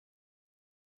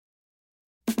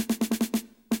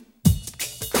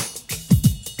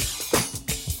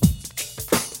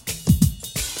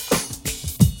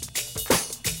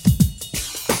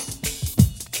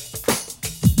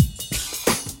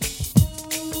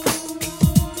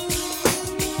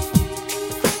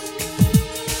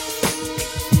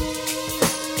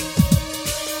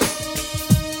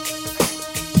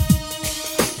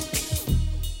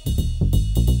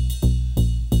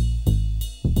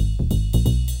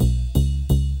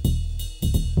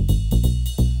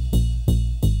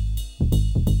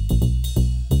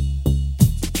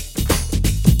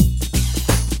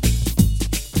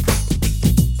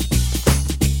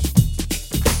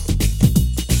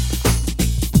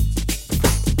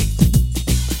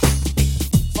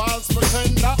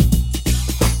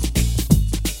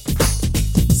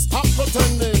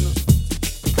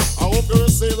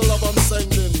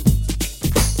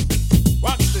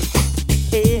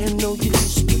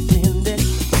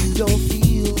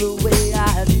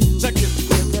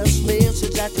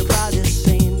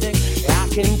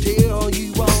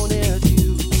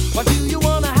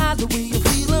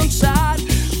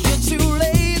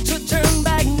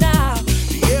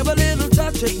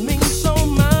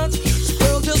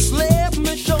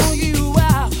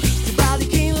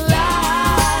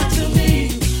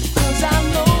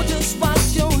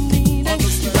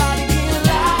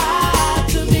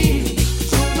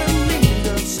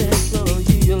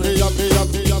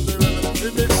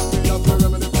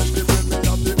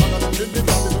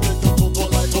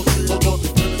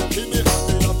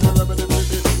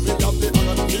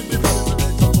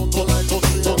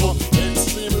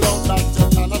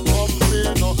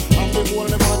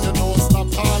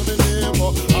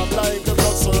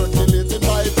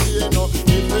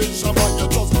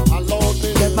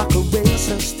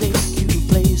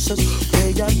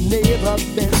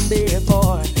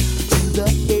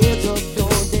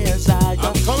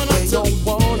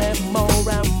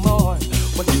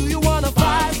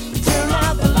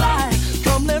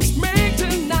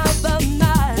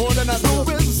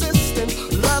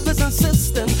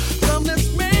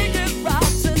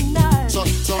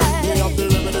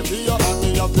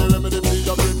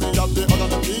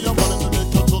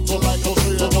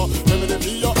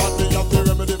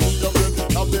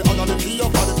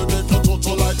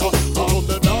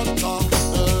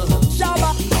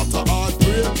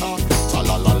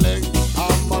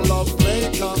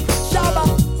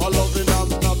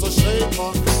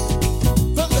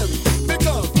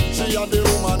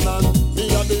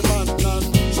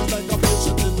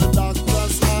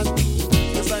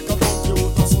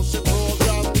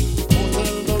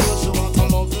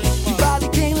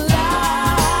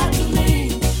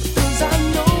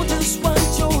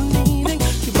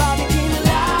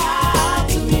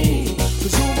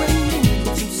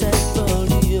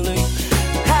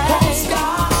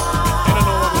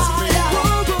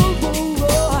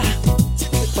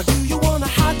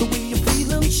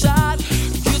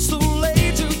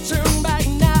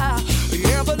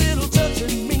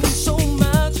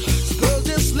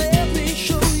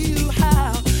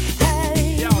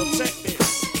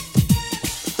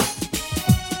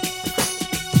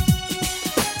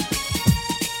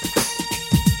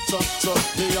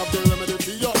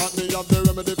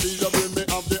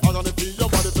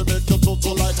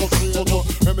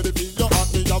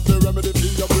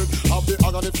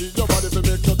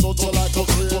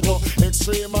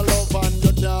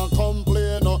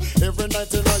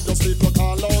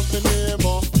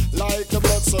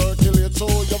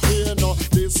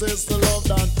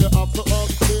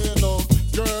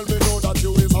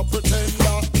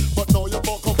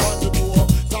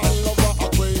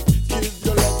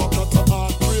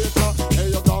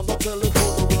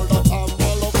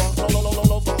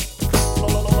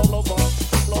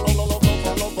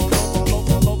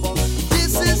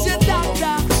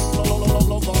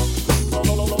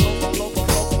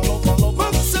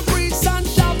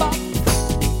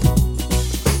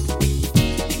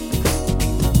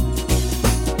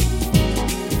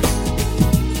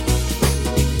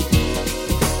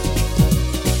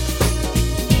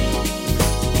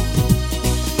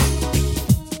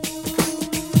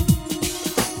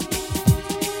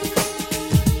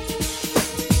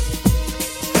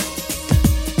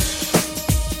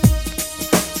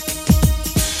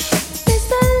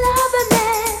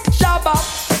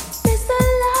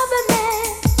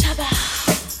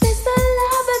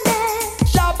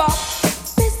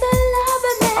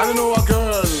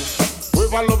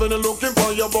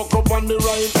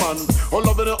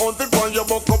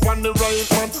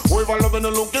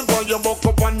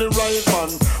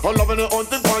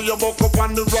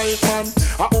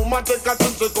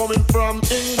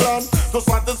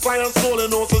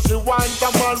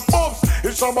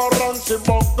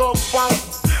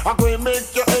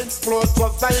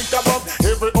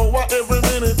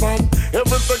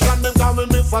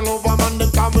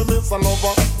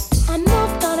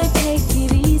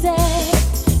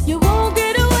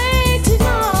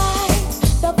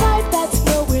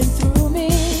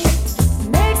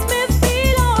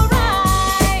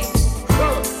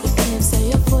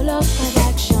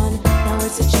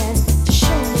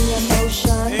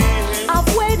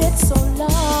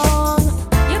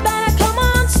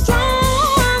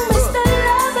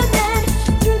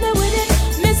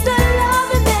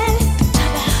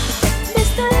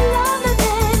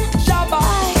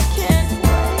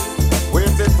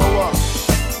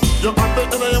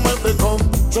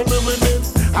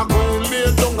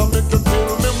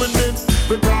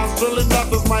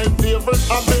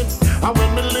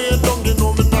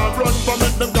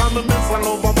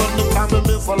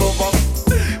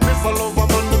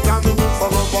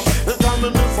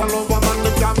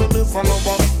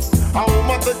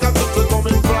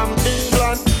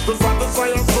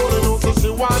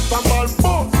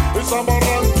It's a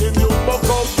ranking you buck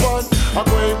up fun. I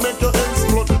go and make you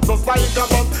explode.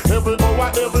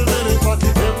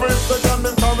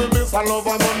 miss a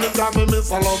lover, man, them call me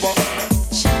miss a lover.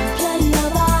 Champion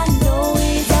lover, I know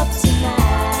he's up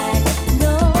tonight.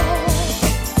 No,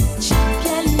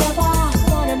 champion lover,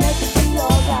 wanna make you feel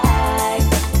alright.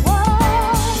 Whoa,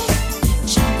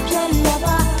 champion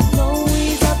lover, know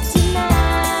he's up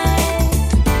tonight.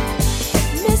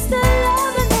 Mr.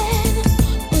 Lover Man,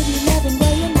 would you loving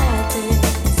where your mouth is?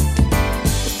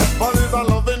 But it's a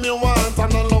loving you want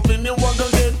and a loving you want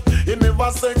again. You never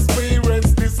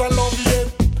experienced this a love yet.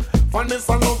 For this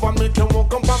a love I make you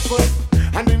walk up backward.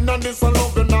 And in this I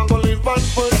love you now go live and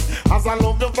fight. As I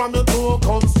love you from your toe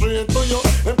come straight to you.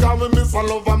 Them call me miss a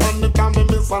lover man, them call me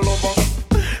miss a lover.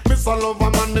 Miss a lover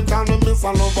man, them call me miss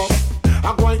a lover.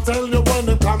 I go and tell you when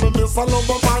them call me miss a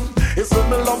lover man. It's when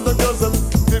me love the girls them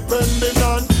depending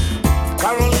on.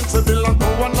 Caroline Seville and go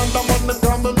another man, them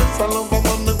call me miss a lover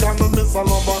man, them call me miss a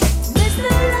lover. Mr.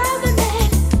 Lover Man,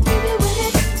 give me with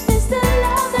it. Mr.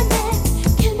 Lover Man,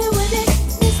 kill me with it.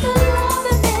 Mr.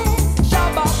 Lover Man,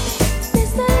 Shabba.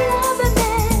 Mr. Lover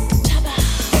Man, Shabba.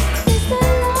 Mr.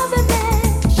 Lover Man,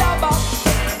 Shabba.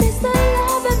 Mr.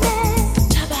 Lover Man,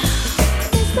 Shabba.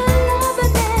 Mr. Lover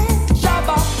Man,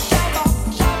 Shabba.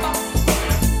 Shabba. Shabba.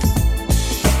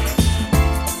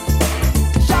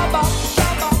 Shabba. Shabba.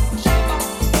 Shabba.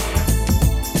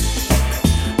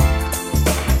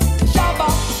 Shabba.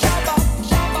 Shabba.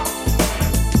 Shabba.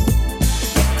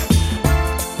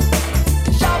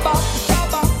 Shabba.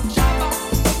 Shabba. Shabba.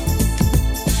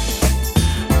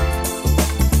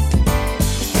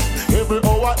 Every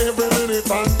hour, every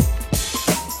minute and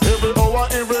every hour,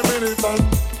 every minute and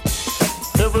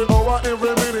every hour,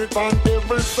 every minute and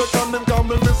every second them call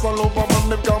me miss a lover, man,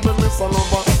 them call me miss a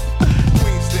lover.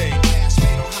 Queen's Day, cash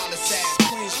made on Hollisat.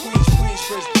 Queens,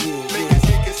 first.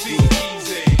 Make it seem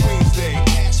easy. Queen's Day,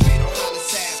 cash made on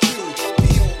Hollisat.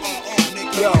 B-O-R-O,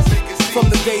 nigga. Yo, from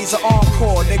the days of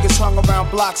Encore, niggas hung around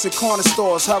blocks and corner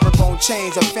stores, herringbone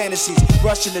chains and fantasies,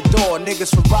 rushing the door.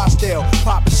 Niggas from Rochdale,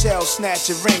 popping shells,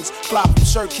 snatching rings, fly from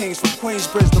Shirt Kings from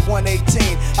Queensbridge to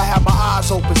 118. I had my eyes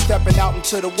open, stepping out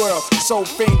into the world, so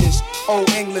fiendish. Old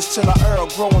English till I Earl,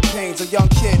 growing pains. A young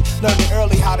kid learning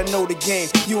early how to know the game.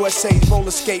 USA's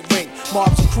roller skate rink,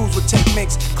 Marbs and crews would take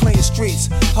minks, clean streets,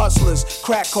 hustlers,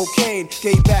 crack cocaine.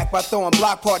 Gave back by throwing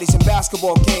block parties and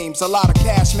basketball games. A lot of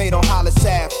cash made on Hollis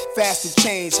Ave, fast and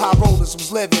changed. High rollers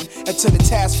was living until the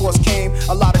task force came.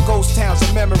 A lot of ghost towns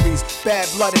and memories, bad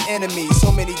blood and enemies.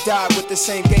 So many died with the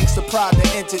same gangster pride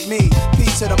that entered me.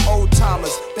 Peace to them old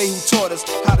timers, they who taught us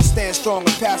how to stand strong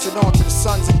and pass it on to the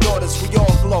sons and daughters. We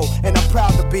all glow, and I'm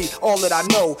proud to be all that I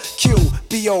know.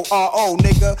 QBORO,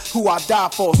 nigga, who I die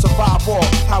for, survive all.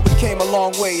 How we came a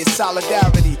long way is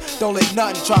solidarity. Don't let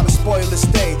nothing try to spoil this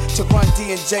day. To run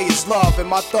D&J is love, and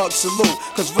my thugs salute.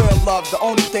 Cause real love, the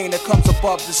only thing that comes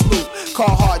above this loot.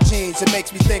 Carhartt jeans, it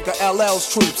makes me think of LL's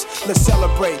troops. Let's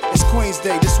celebrate, it's Queen's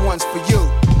Day, this one's for you.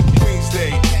 Queen's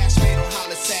Day, cash made on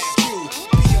Hollisat.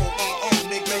 B-O-R-O,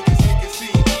 nigga. Make it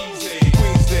seem easy.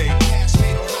 Queen's Day, cash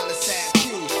made on Hollisat.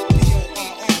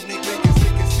 B-O-R-O, nigga.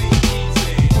 Make it seem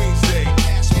easy. Queen's Day,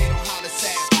 cash made on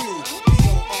Hollisat.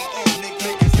 B-O-R-O, nigga.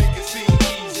 Make it seem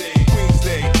easy. Queen's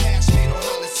Day, cash made on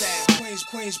Hollisat.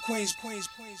 Queens.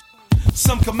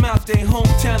 Some come out their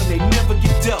hometown and they never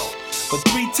get dough. But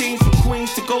 3 teams from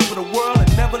Queens took over the world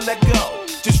and never let go.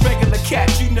 Just regular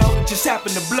cats, you know, that just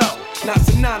happen to blow. Not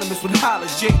synonymous with Holla,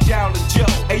 Jake, Daryl, and Joe.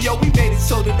 Hey yo, we made it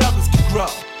so that others could grow.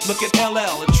 Look at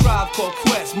LL, a Tribe Called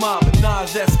Quest, Mob, and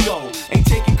Nas Esco. Ain't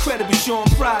taking credit, but showing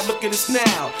pride, look at us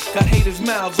now. Got haters'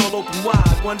 mouths all open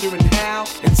wide, wondering how.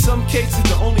 In some cases,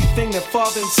 the only thing that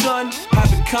father and son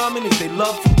have in common is they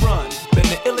love to run. Been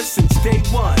the illest since day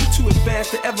one, too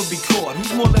advanced to ever be caught.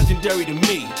 Who's more legendary than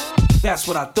me? That's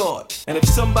what I thought. And if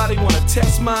somebody wanna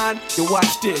test mine, you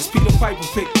watch this. Peter Piper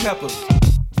picked peppers.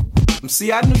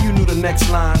 See, I knew you knew the next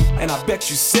line, and I bet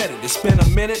you said it. It's been a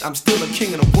minute, I'm still the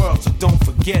king of the world, so don't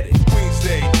forget it. Queen's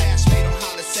Day, cash made on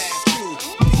Hollisat.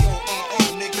 B-O-R-O,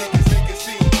 nigga. Make it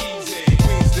seem easy.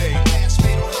 Queen's Day, cash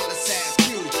made on Hollisat.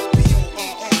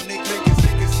 B-O-R-O, nigga.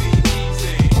 Make it seem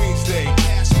easy. Queen's Day,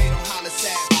 cash made on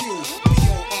Hollisat.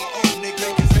 B-O-R-O,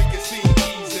 nigga. Make it seem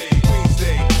easy. Queen's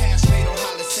Day, cash made on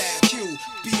Hollisat.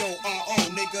 B-O-R-O,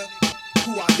 nigga.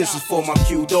 This is for my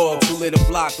Q dogs who live a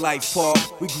block like Park.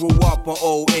 We grew up on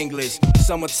Old English.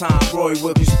 Summertime, Roy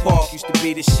Williams Park used to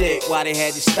be the shit. Why they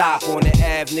had to stop on the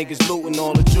Ave, niggas looting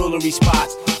all the jewelry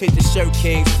spots. Hit the Shirt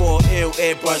Kings for ill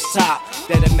airbrush top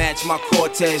that'll match my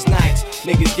Cortez nights.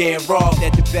 Niggas getting robbed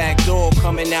at the back door,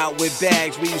 coming out with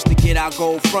bags. We used to get our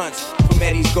gold fronts from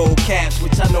Eddie's gold caps,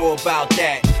 which I know about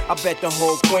that. I bet the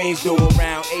whole Queens do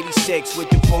around 86 with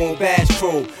the Boom Bash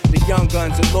crew. The Young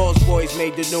Guns and Lost Boys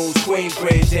made the news.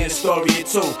 Queensbridge and Astoria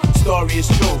too. Story is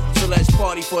true. So let's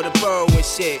party for the borough and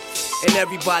shit. And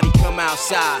everybody come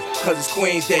outside, cause it's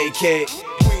Queen's Day, kid.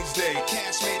 Queen's Day,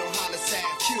 cash made on Hollis Ave,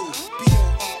 Q.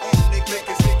 B-O-R-O,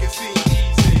 niggas seem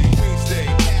easy. Queen's Day,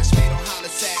 cash made on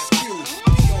Hollis Ave, Q.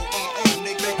 B-O-R-O,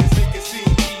 niggas seem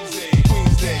easy.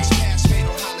 Queen's Day, cash made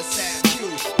on Hollis Ave, Q.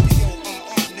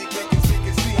 B-O-R-O, niggas seem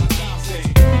easy.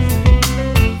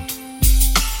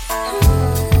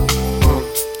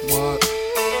 What?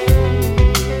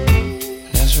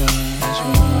 That's right.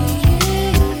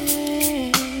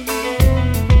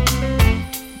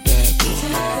 Bad boy.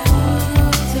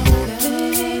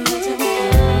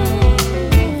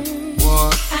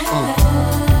 What?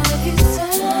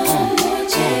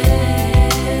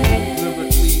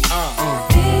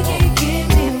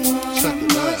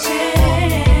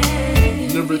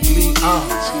 Lyrically, check it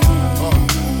out.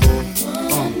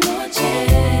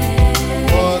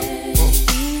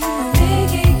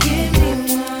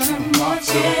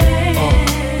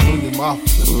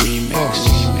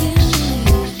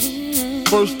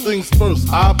 First things first,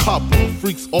 I pop her.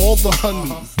 Freaks all the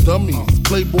honeys, dummies,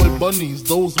 playboy bunnies,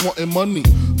 those wanting money.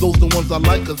 Those the ones I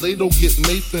like, cause they don't get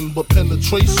Nathan but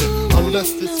penetration.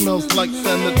 Unless it smells like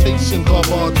sanitation.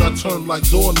 Garbage, I turn like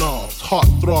doorknobs. Heart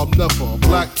throb never,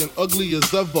 black and ugly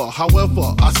as ever.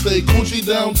 However, I stay Gucci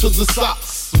down to the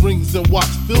socks. Rings and watch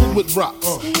filled with rocks.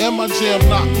 And my jam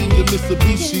knocking the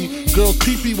Mitsubishi. Girls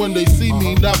pee-pee when they see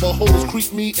me. Navajos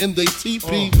creep me in they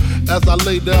teepee. As I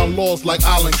lay down laws like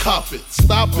Island Cop it.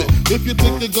 Stop it, if you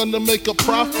think they're gonna make a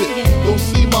profit. Don't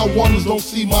see my ones, don't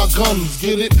see my guns.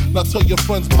 Get it? Now tell your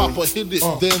friends Papa hit it.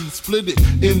 Then split it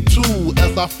in two.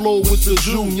 As I flow with the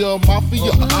Junior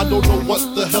Mafia. I don't know what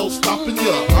the hell's stopping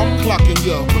ya. I'm clocking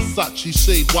ya, Versace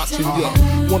shade watching ya.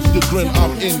 Once you grin,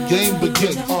 I'm in, game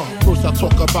begins. First I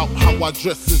talk about how I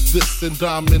dress is this. And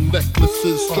diamond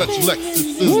necklaces, stretch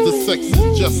Lexuses. The sex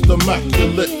is just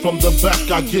immaculate. From the back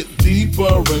I get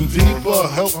deeper and deeper.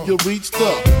 Help you reach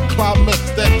the climax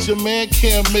that your man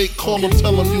can't make. Call him,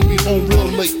 tell him you be home real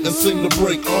late and sing the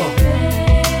break.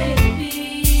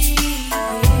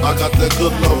 I got that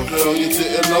good love, girl, you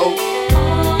didn't know.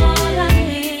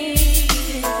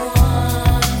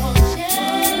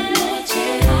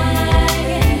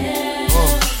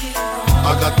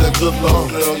 I got that good love,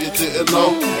 girl, you didn't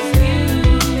know.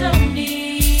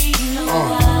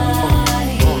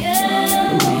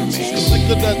 Think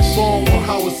of that song on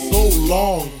how it's so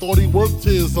long. Thought he worked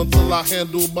his until I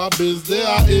handled my biz. There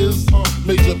I is,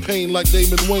 major pain like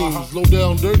Damon Wayans. Low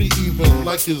down dirty even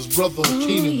like his brother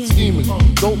Keenan scheming.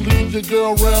 Don't leave your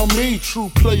girl around me, true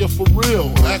player for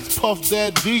real. Ask Puff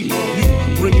Dad D. You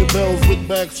ringing bells with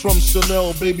bags from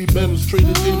Chanel. Baby Benz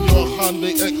traded in your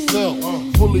Hyundai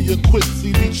XL. Fully equipped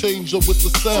CD changer with the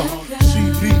cell. She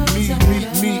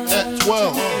beat me at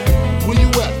 12. Where you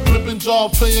at? Flipping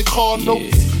job, playing car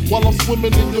notes. While I'm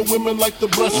swimming in your women like the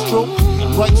breaststroke.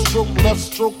 Right stroke, left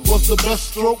stroke was the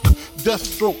best stroke. Death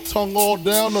stroke, tongue all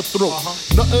down the throat.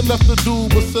 Nothing left to do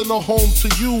but send her home to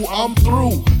you. I'm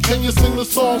through. Can you sing the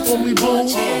song for me, boo?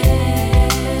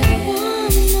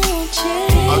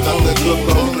 I got that good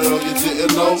love, girl, you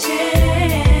didn't know.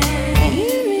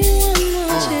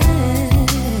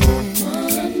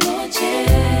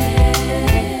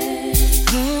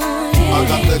 I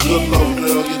got that good love,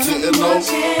 girl, you didn't know.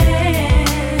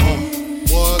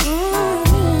 What?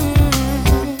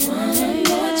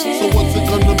 So what's it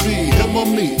gonna be, him or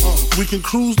me? We can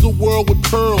cruise the world with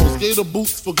pearls, gator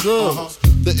boots for girls.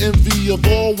 The envy of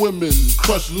all women,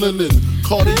 crushed linen,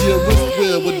 Cartier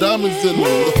wristwear with diamonds in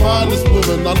them. The finest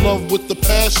women I love with the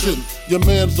passion. Your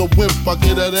man's a wimp, I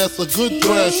get that ass a good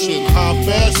thrashing. High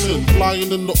fashion,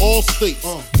 flying into all states.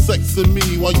 Sexing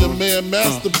me while your man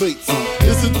masturbates.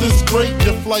 Isn't this great?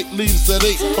 Your flight leaves at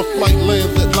 8, her flight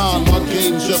lands at 9. My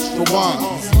game just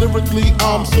rewinds. Lyrically,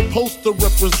 I'm supposed to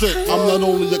represent. I'm not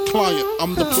only a client,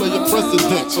 I'm the player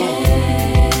president.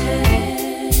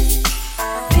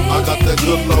 I got that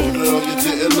good love, girl, you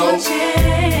didn't know.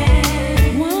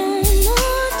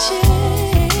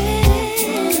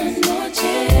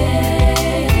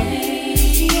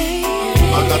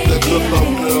 I got that good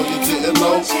love, girl, you didn't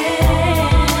know.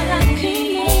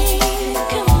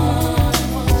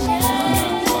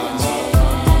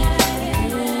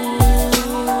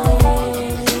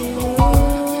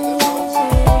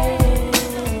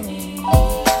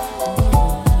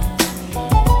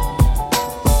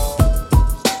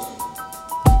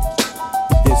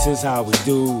 This is how we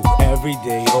do every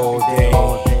day, all day.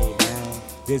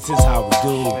 This is how we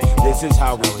do. This is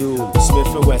how we do. Smith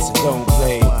and Wesson don't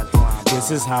play.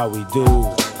 This is how we do.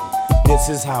 This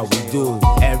is how we do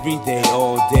every day,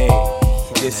 all day.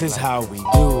 This is how we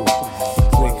do.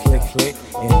 Click, click, click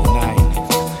in the night.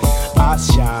 I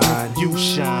shine, You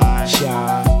shine,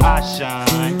 shine, I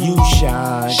shine, you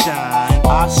shine, shine,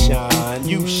 I shine,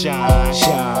 you shine,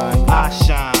 shine, I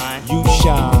shine, you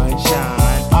shine,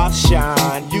 shine, I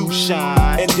shine. you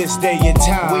shine. In this day and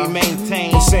time, We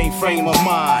maintain the same frame of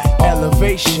mind.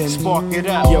 elevation. Spark it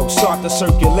up. Yo, start the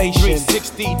circulation.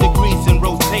 360 degrees in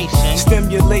rotation.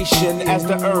 Stimulation as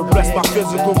the herb bless my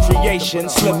physical creation.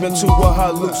 Slip into a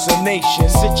hallucination.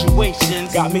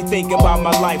 Situations. Got me thinking about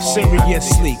my life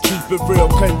seriously. Keep it real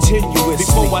continuously.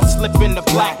 Before I slip into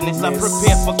blackness, I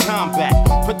prepare for combat.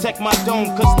 Protect my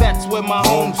dome, cause that's where my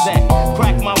home's at.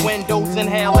 Crack my windows,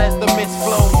 inhale as the mist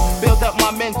flows. Build up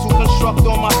my mental, construct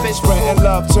on my fist. Spreading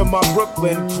love to my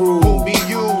Brooklyn crew. Who be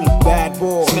you? Bad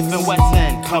boys. Smith and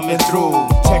Wesson coming through.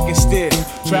 Tech and stiff,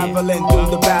 traveling through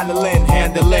the battling,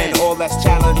 handling all that's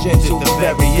challenging to the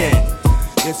very end.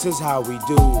 This is how we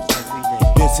do.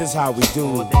 This is how we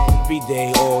do. Every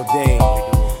day, all day.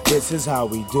 This is how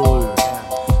we do.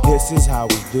 This is how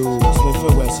we do. Smith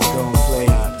and Wesson don't play.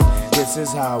 This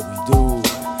is how we do.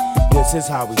 This is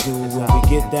how we do when we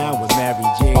get down with Mary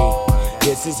J.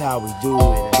 This is how we do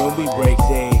when we break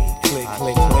day. Click,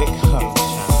 click, click.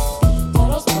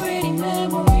 Those pretty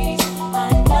memories,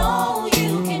 I know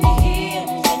you can hear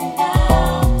me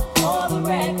now. For the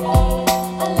record,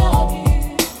 I love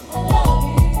you, I love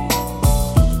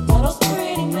you. Those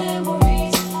pretty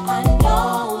memories, I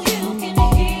know you can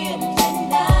hear me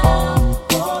now.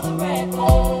 For the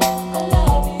record, I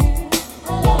love you, I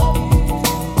love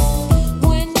you.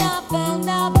 When I found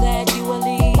out that you were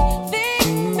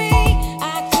leaving me, I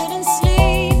couldn't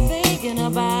sleep thinking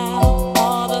about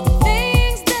all the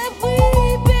things that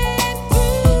we've been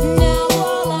through. Now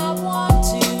all I want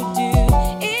to do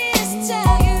is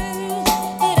tell you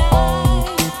that I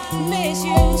miss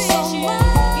you so much.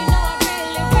 You know I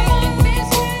really, really miss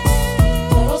you.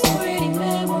 Those pretty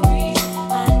memories,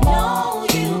 I know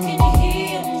you can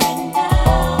hear me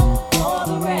now. For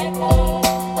the record,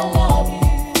 I love you.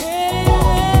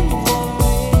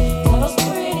 Those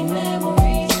pretty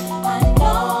memories, I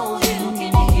know you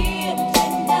can hear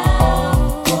me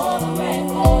now. For the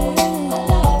record, I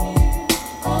love you.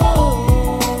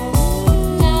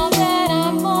 Now that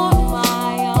I'm on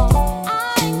my own,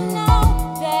 I know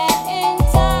that in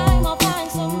time I'll find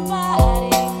somebody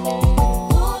new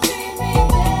who'll treat me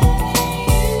better than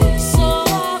you. So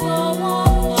I go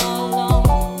on alone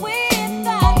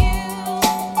without you,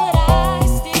 but I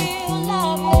still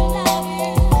love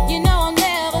you. You know I'll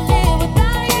never live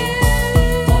without you.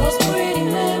 Those pretty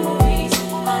memories,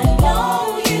 I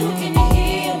know you can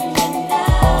hear me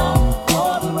now.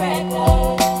 For the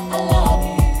record, I love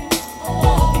you, I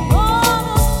love you. All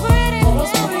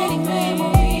those pretty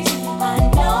memories, I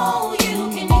know you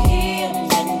can hear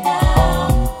me now.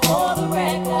 For the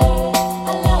record,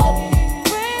 I love you,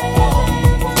 I love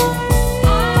you.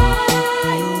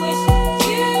 I wish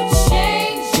you'd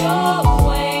change your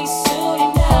ways soon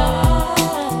enough,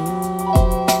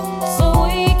 so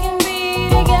we can be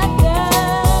together.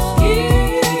 You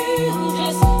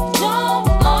just don't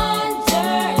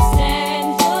understand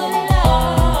good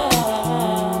love.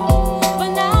 But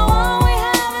now all we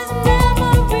have is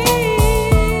memories.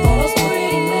 Those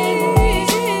pretty memories,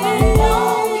 I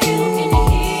know you can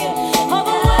hear all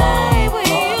the way we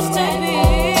used to be.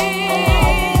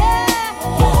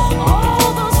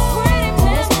 All those pretty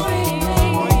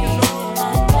memories,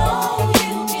 I know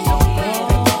you can hear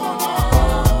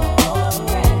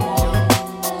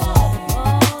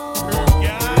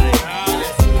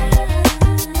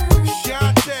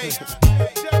Shante,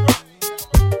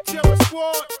 Terror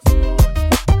Squad.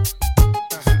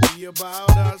 Be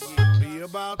about us, be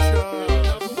about you.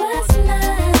 What's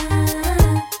love?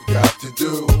 Got to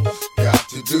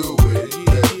do with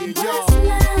it. Yeah, What's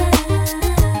love?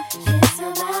 It's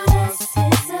about us,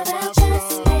 it's about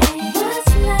just me.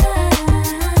 What's love?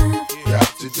 Got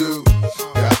to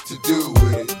do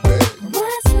with it, baby.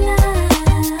 What's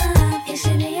love? It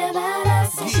should be about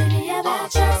us, it should be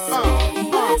about just me.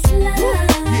 What's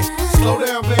love? Slow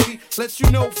down, baby. Let you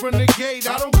know from the gate,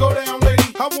 I don't go down, lady.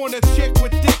 I want a chick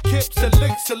with thick hips and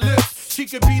licks her lips. She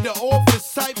could be the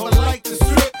office type, but like the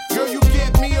strip. Girl, you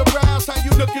get me aroused, how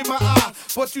you look in my eye.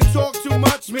 But you talk too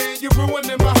much, man, you're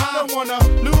ruining my high. I don't wanna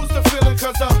lose the feeling,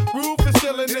 cause the roof is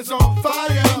ceiling is on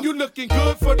fire. And you looking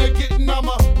good for the getting, I'm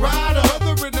a rider.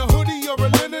 Whether in a hoodie or a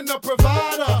linen, a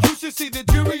provider. You should see the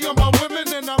jury on my women,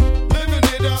 and I'm living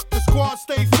it up. The squad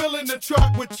stay filling the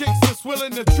truck with chicks that's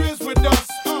willing to trizz with us.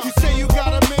 You say you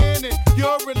got a man and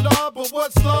you're in love, but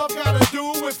what's love gotta do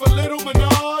with a little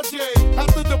menage?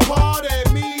 After the party,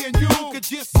 me and you could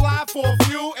just slide for a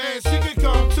few, and she could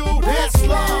come too. That's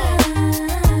love.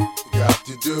 Got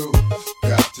to do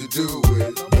got to do with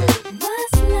it, baby.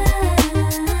 What's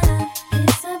love?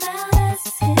 It's about us.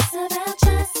 It's about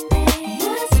trust, babe.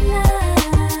 What's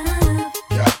love?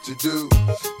 Got to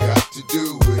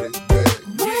do with it, baby.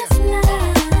 What's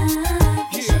love?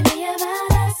 It should be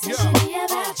about us. It should be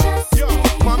about trust, Yo,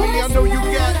 babe. mommy, I know you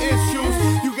What's got love?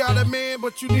 issues. You got a man,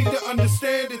 but you need to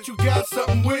understand that you got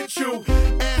something with you.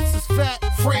 Ass is fat,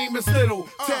 frame is little.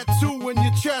 Tattoo in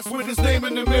your chest with his name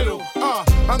in the middle.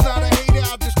 I'm not a hater,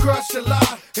 I'll just crush a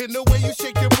lie. In the way you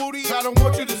shake your booty, I don't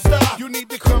want you to stop. You need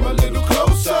to come a little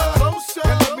closer.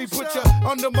 And let me put you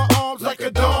under my arms like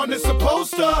a dawn is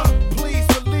supposed to. Please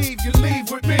believe you leave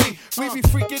with me. We be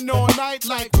freaking all night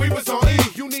like we was on E.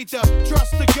 You need to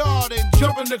trust the God and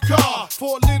jump in the car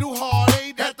for a little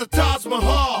heartache at the Taj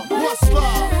Mahal. What's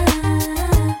love?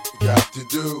 Got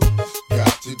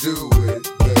to do with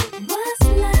it, baby. What's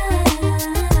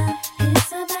love?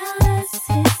 It's about us.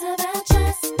 It's about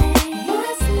trust, babe.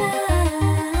 What's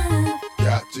love?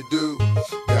 Got to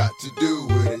do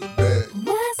with it, baby.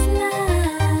 What's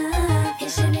love? It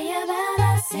should be about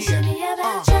us. It should be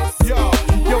about trust, Yo,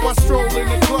 I stroll in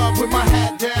the club with my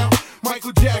hat down,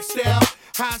 Michael Jack style.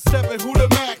 High stepping, who the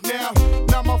Mac now?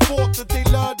 Not my fault that they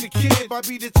love the kid. Might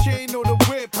be the chain or the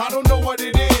whip, I don't know what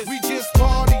it is. We just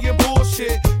party and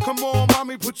bullshit. Come on,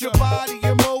 mommy, put your body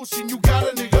in motion. You got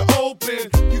a nigga open.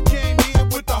 You came here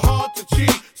with the heart to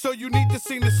cheat, so you need to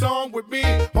sing the song with me.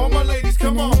 All my ladies,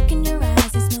 come When I on. look in your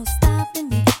eyes, there's no stopping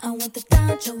me. I want the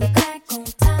Doncho crack on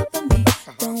top of me.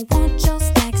 Don't want your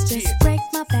stacks, just break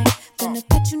my back. Gonna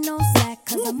cut you no slack,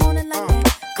 cause I'm on it like that.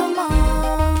 Come on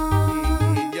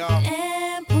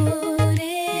and put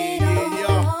it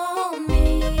on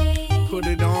me. Put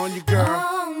it on you, girl.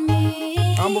 On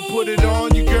me. I'ma put it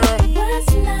on you, girl.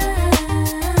 What's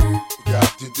love?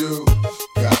 Got to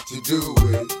do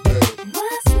with it, baby.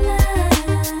 What's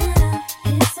love?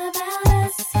 It's about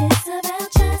us. It's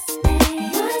about trust,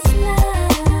 babe. What's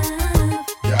love?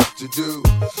 Got to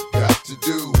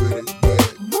do with it, baby.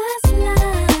 What's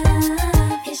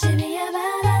love? It should be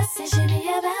about us. It should be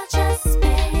about trust,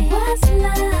 babe. What's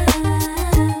love?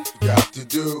 Got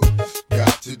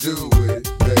to do with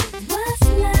it, baby. What's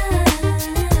love?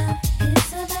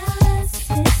 It's about us.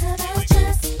 It's about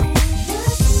trust, babe.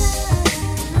 What's love?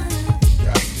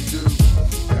 Got to do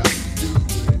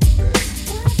with it,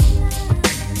 baby.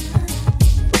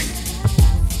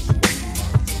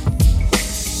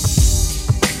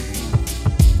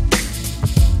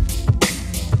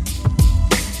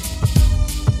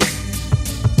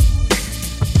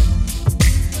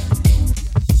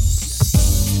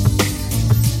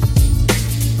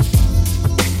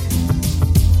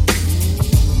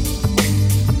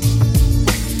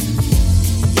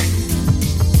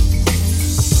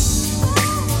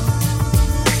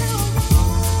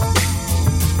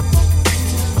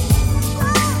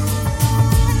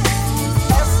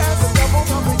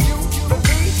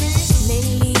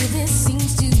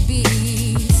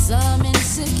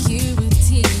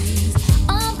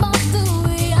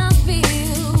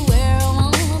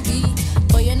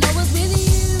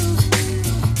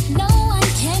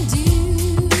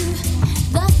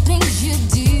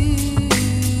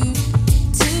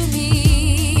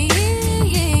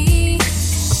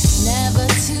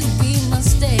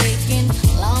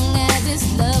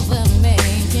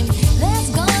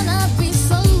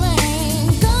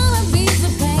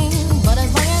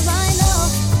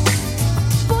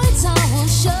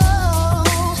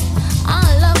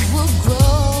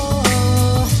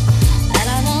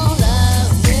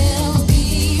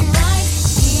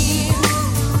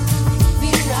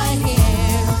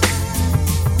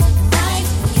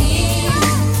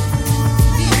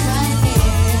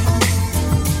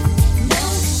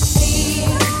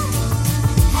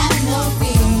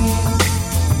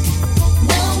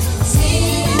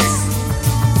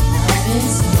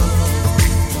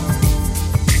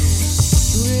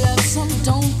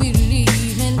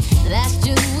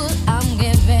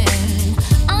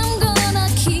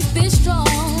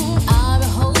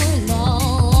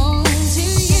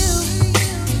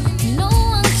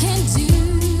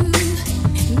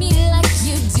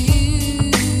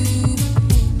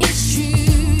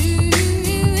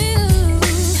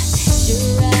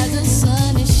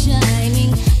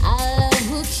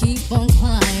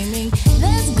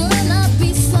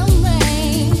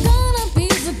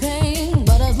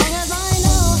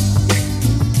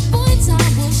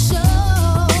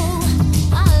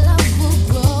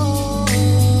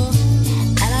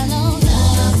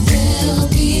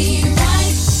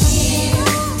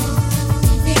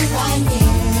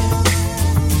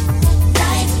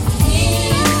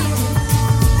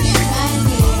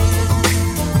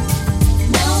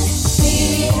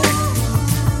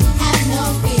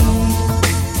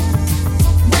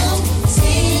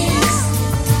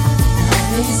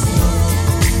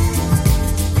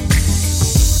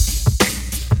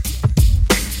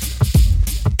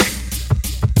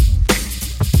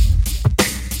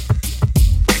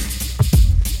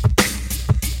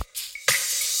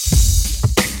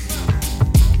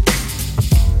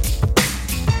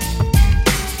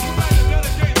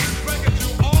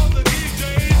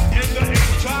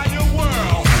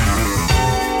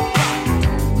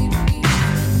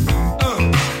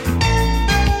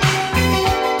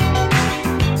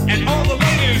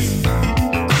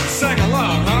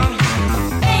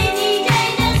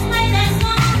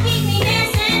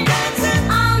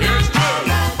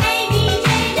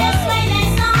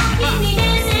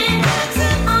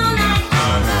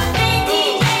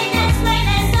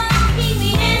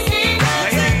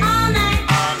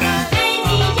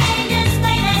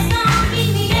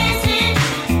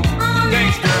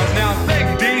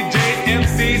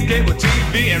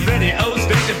 TV and radio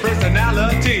station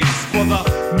personalities for the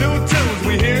new tunes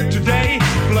we hear today,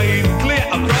 playing clear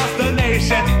across the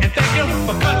nation. And thank you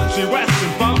for country,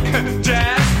 western, funk,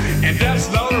 jazz, and death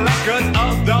slow records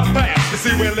of the past. You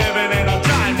see, we're living in a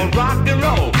time of rock and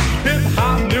roll, hip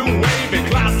hop, new wave, and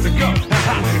classical.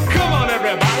 Come on,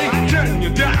 everybody, turn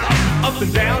your dial up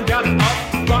and down, down and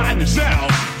up, find yourself,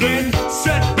 then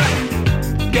sit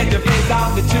back, get your face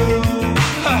out the tube,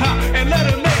 and let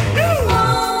it make you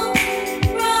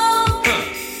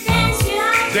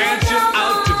dance you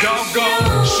out your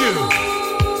doggone shoe.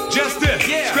 Just this,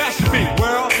 scratch your feet,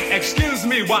 world. Excuse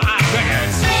me while I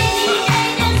dance.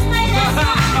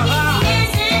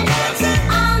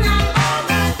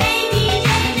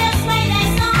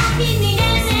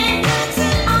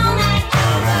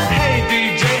 Hey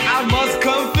DJ, I must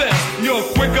confess, you're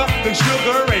quicker than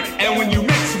Sugar Ray. And when you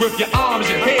mix with your arms,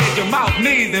 your head, your mouth,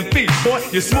 knees, and feet, boy,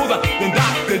 you're smoother than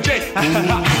Dr. J.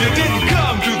 You didn't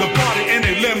come to the party in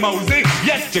a limousine,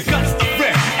 yet you got a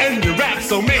friend and you rap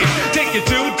so mean. Take you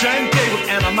to turntables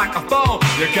and a microphone.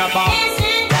 You kept on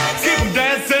keep them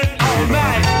dancing all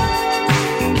night.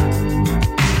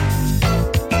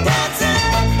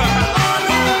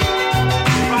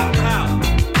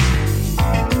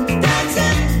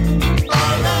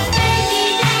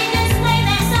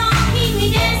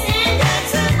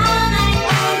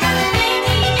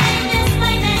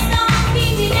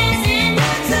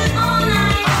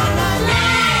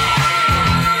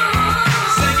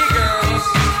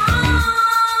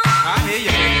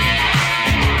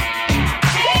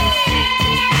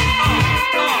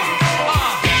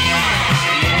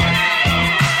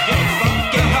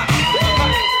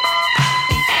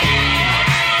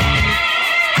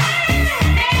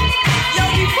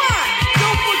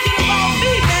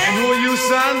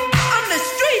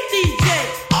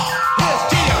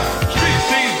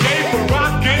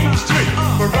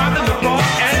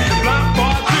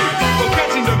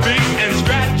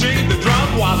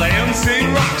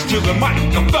 To the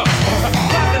microphone.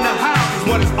 Rock in the house is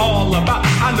what it's all about.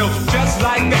 I know just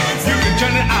like that. You can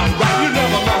turn it out right. You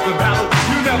never lost a battle.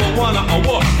 You never won an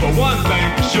award. But one thing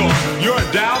for sure, you're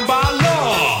down by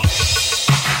law.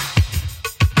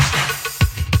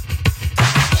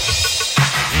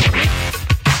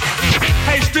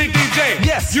 Hey, street DJ.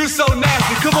 Yes. You so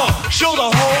nasty. Come on. Show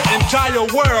the whole entire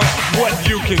world what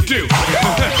you can do.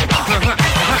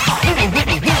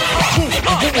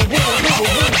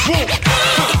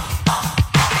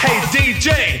 Hey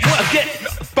DJ, get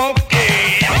funky.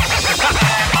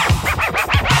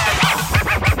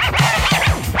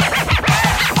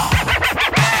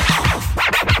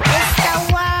 It's the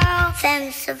world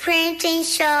famous printing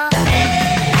show.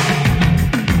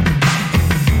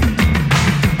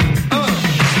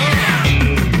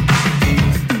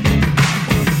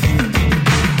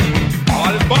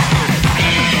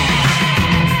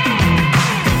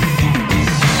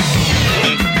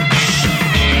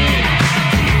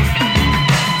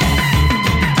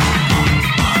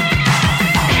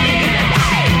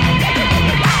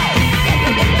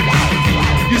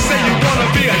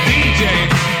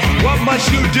 What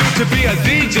must you do to be a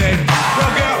DJ?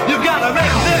 Well, girl, you gotta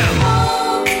make them.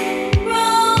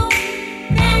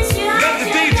 Let the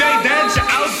DJ dance you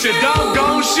out your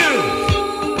doggone shoe.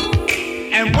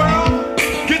 And world,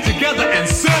 get together and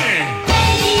sing.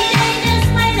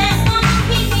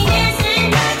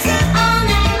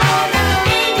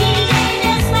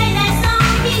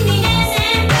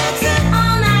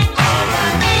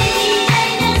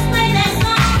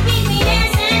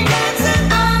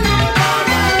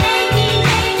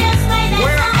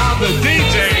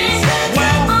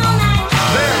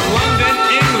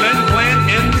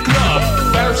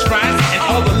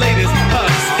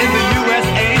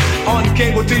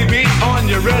 Cable TV, on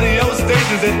your radio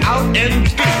stations and out in the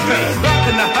streets. Back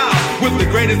in the house with the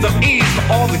greatest of ease for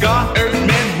all the God, earth,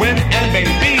 men, women, and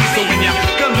babies. So when you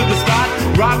come to the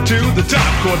spot, rock to the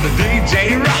top, cause the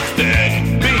DJ rocks the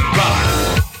beat rock.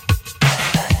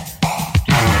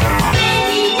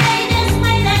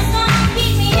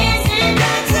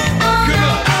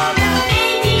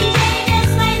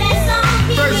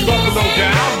 First Buffalo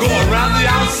down, go around the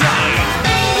outside.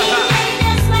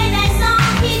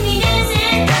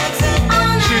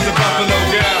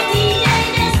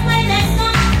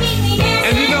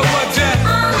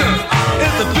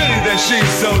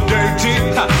 She's so dirty,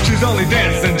 she's only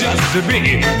dancing just to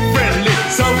be friendly,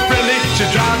 so friendly, she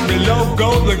drives me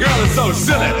loco. The girl is so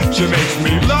silly, she makes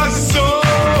me lust so.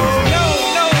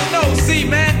 No, see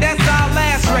man, that's our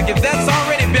last record, that's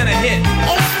already been a hit.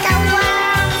 It's the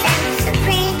world famous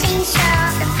printing show,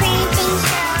 the printing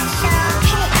show.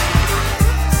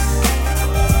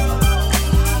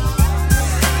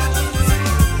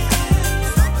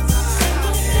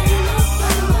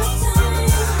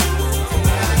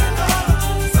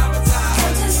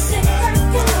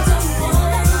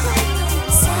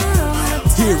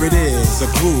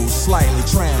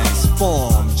 slightly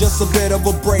transformed. Just a bit of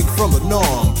a break from the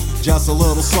norm. Just a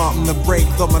little something to break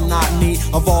the monotony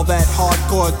of all that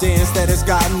hardcore dance that has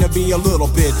gotten to be a little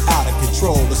bit out of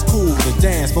control. It's cool to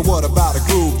dance, but what about a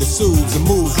groove that soothes and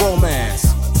moves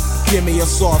romance? Give me a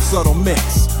soft, subtle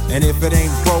mix, and if it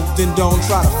ain't broke, then don't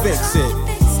try to fix it.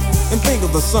 And think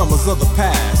of the summers of the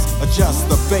past. Adjust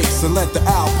the bass and let the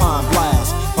Alpine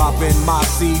blast. Pop in my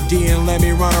CD and let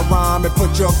me run a rhyme and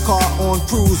put your car on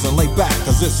cruise and lay back,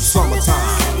 cause it's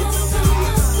summertime.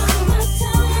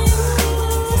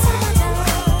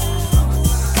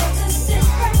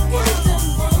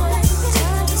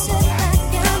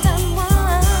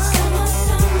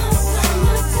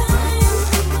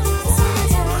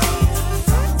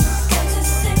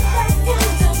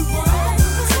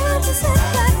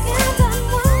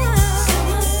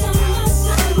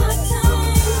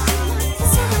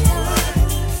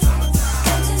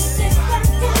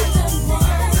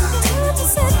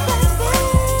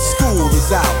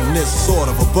 It's sort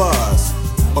of a buzz,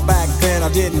 but back then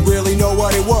I didn't really know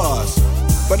what it was.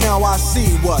 But now I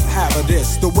see what happened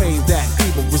is the way that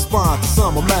people respond to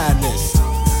summer madness.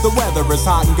 The weather is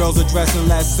hot and girls are dressing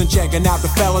less and checking out the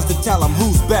fellas to tell them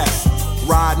who's best.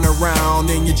 Riding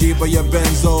around in your Jeep or your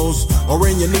Benzos, or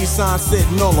in your Nissan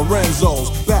sitting on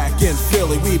Lorenzo's. Back in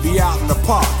Philly we be out in the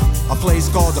park. A place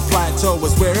called the Plateau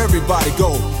is where everybody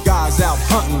go. Guys out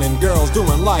hunting and girls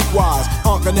doing likewise.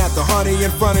 Honking at the honey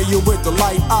in front of you with the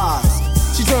light eyes.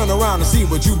 She turn around and see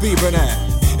what you beeping at.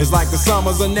 It's like the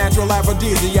summer's a natural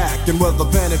aphrodisiac. And with a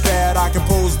pen and pad I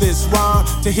compose this rhyme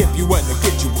to hip you and to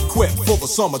get you equipped for the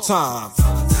summertime.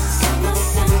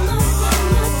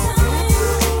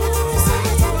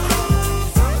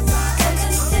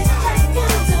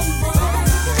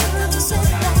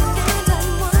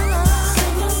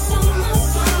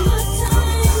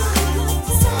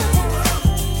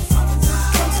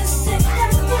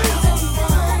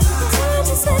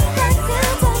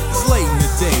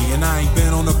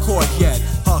 Yet,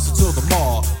 hustle to the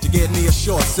mall to get me a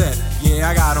short set. Yeah,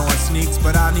 I got on sneaks,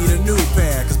 but I need a new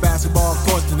pair, cause basketball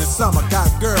courts in the summer got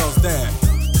girls there.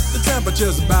 The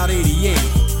temperature's about 88.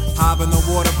 Hop in the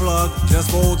water plug,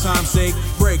 just for old time's sake.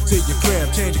 Break to your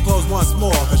crib, change your clothes once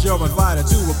more, cause you're invited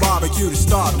to a barbecue that's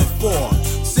starting at 4.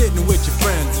 Sitting with your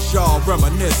friends as y'all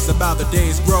reminisce about the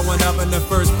days growing up and the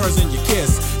first person you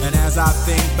kiss. And as I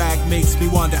think back, makes me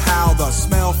wonder how the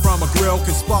smell from a grill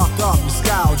can spark up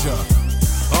nostalgia.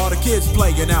 All the kids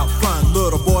playing out front,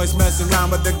 little boys messing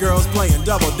around with the girls playing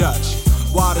double dutch.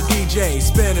 While the DJ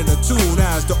spinning a tune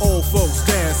as the old folks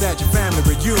dance at your family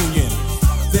reunion.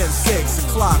 Then 6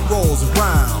 o'clock rolls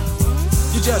around.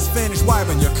 You just finished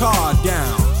wiping your car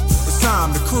down. It's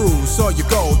time to cruise, so you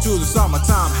go to the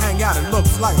summertime hangout. It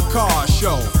looks like a car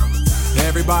show.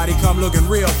 Everybody come looking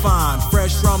real fine,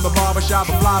 fresh from the barbershop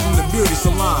or fly from the beauty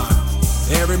salon.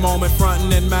 Every moment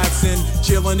frontin' and maxin',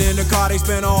 chillin' in the car, they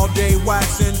spend all day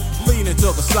waxin', leaning to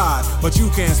the side, but you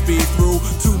can't speed through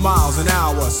 2 miles an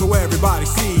hour, so everybody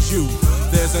sees you.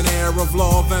 There's an air of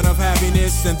love and of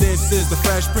happiness, and this is the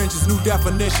Fresh Prince's new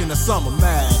definition of summer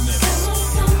madness.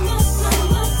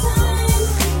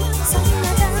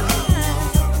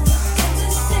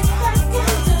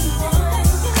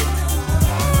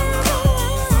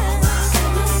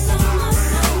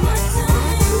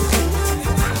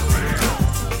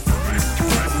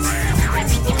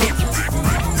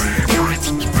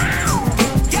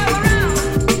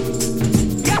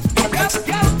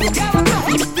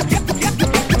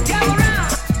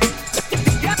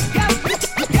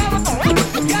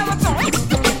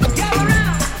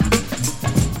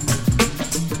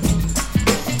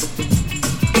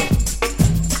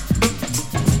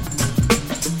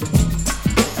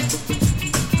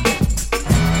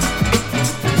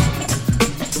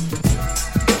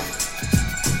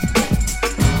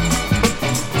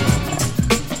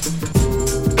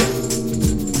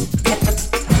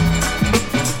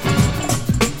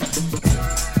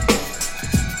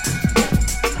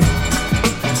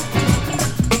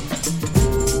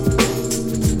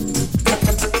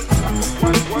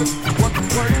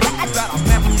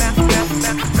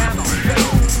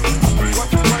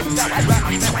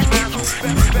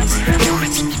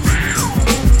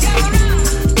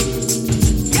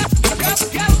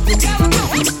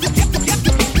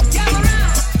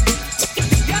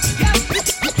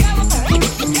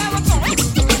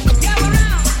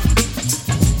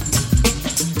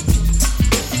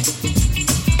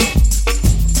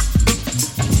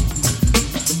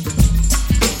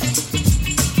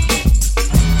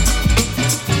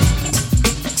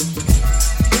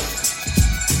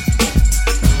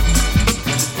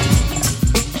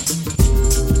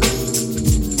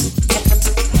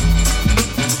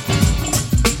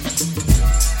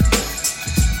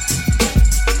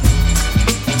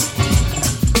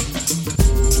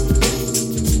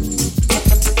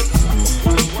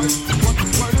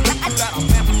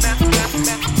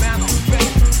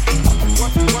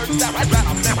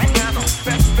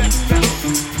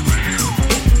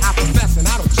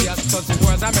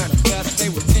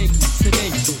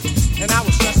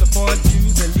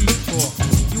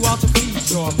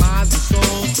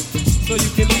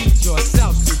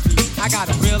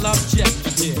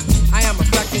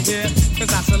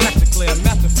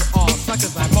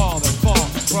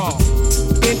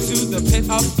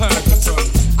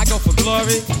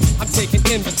 story. I'm taking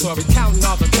inventory, counting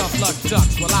all the tough luck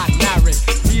ducks while I narrate,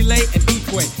 relay and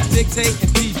equate, dictate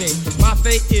and deviate. Cause my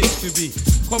fate is to be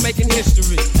quote making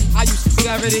history. I use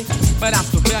sincerity, but I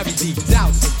still bury deep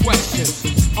doubts and questions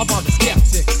of all the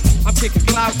skeptics. I'm kicking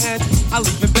clout and I'll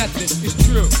even bet this is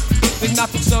true. There's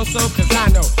nothing so-so, cause I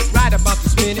know right about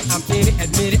this minute I'm in it,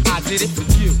 admit it, I did it for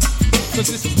you. Cause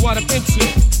this is what I'm into.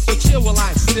 So chill while I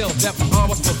instill that we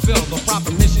almost fulfill the proper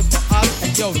mission for us.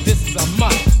 And yo, this is a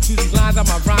must. To these lines of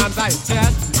my rhymes I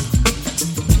attest.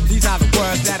 These are the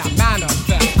words that I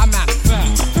manifest. I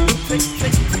manifest.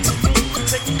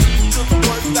 Take to the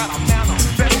words that I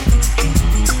manifest.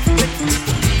 Take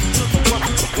to the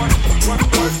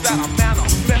words that I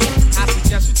manifest. I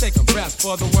suggest you take a rest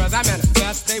for the words I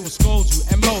manifest. They will scold you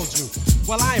and mold you.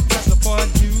 While I impress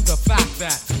upon you the fact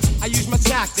that I use my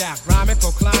tact that rhyming,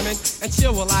 proclaiming, and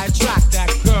chill while I attract that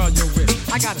girl you're with.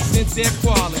 I got a sincere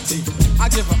quality. I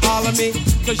give her all of me,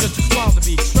 cause you're too small to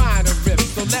be trying to rip.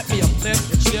 So let me uplift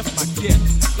and shift my gift.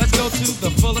 Let's go to the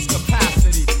fullest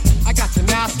capacity. I got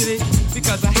tenacity,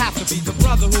 because I have to be the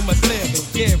brother who must live and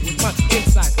give with much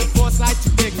insight and foresight to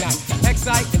ignite,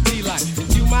 excite and delight. And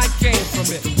you might gain from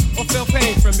it, or feel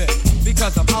pain from it,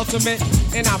 because I'm ultimate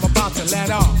and I'm about to let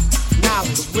off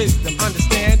knowledge, wisdom,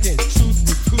 understanding, truth,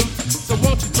 recruit. So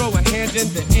won't you throw a hand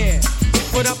in the air?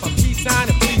 Put up a peace sign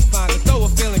and please find it. Though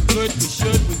we're feeling good, we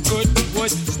should, we could, we would.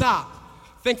 Stop.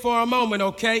 Think for a moment,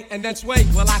 okay? And then sway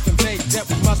while I convey that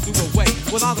we must do away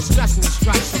with all the stress and the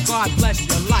strife. So God bless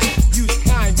your life. Use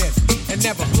kindness and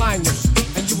never blindness.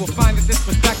 And you will find that this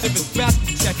perspective is best.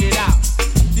 Check it out.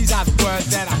 These are the words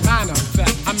that I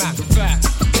manifest. I manifest.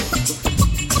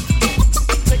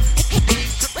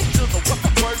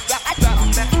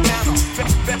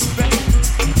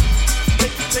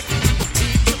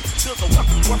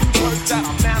 That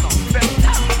I manifest.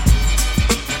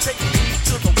 Take me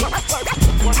to the words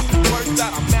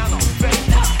that I manifest.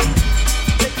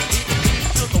 Take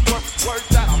me to the words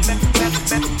that I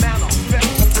manifest.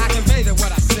 I convey that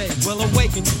what I say will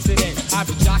awaken you today. I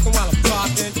be jocking while I'm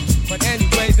talking, but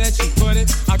anyway that you put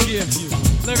it, I'll give you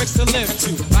lyrics to live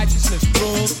to. Righteousness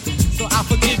rules, so I'll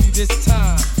forgive you this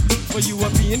time. For you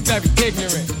are being very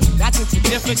ignorant. That's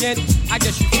insignificant, I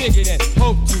guess you figured it.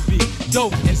 Hope to be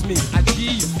dope as me, I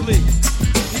G you please.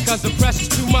 Because the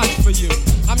pressure's too much for you.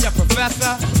 I'm your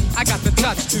professor, I got the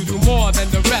touch to do more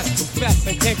than the rest. Confess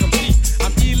and can't compete.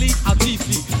 I'm elite, I'll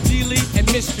defeat, delete and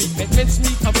mistreat. Make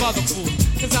mincemeat of other fools.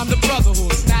 Cause I'm the brother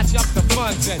who'll snatch up the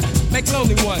funds and make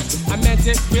lonely ones. I meant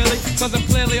it really, cause I'm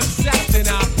clearly obsessed. And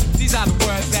these are the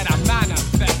words that I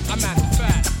manifest. I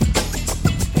manifest.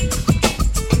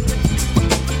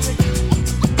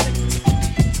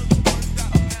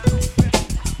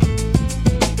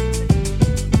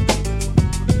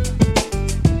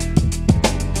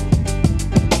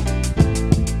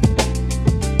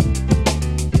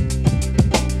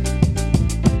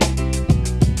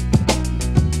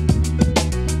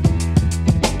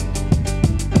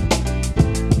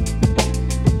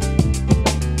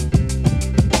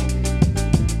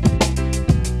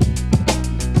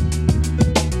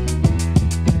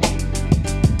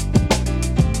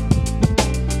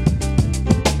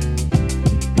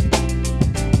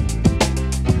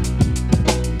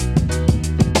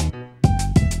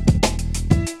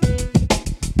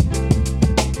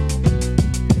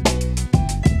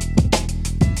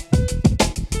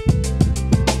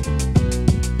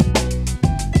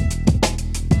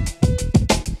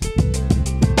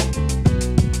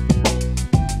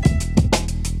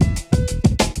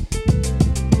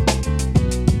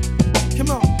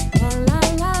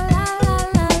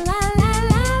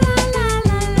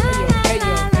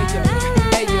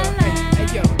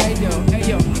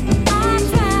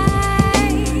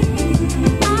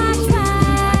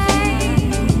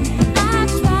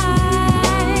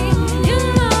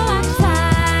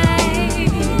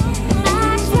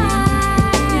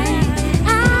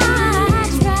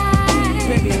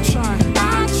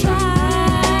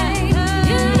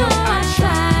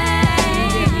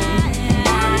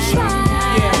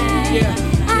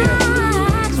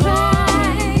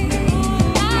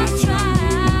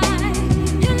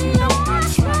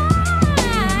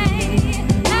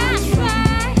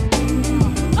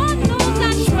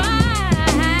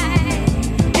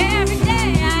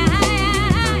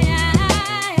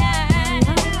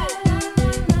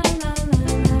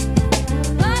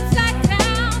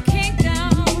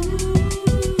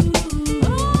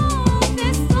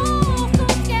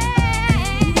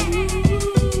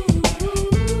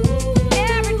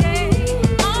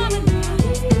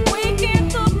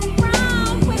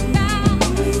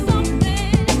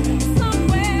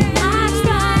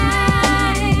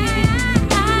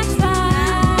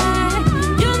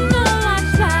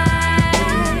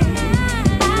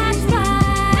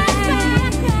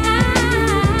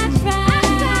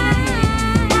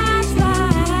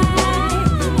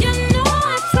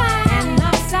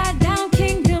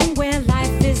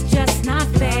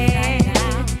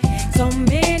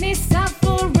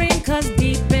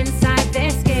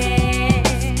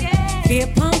 Fear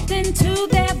pumped into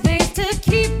their veins to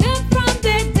keep them from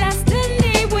their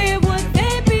destiny. Where would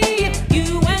they be if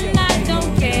you and I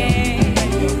don't care?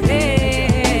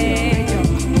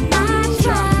 I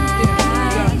tried,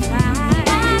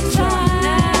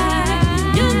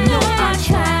 you know I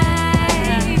tried, you know I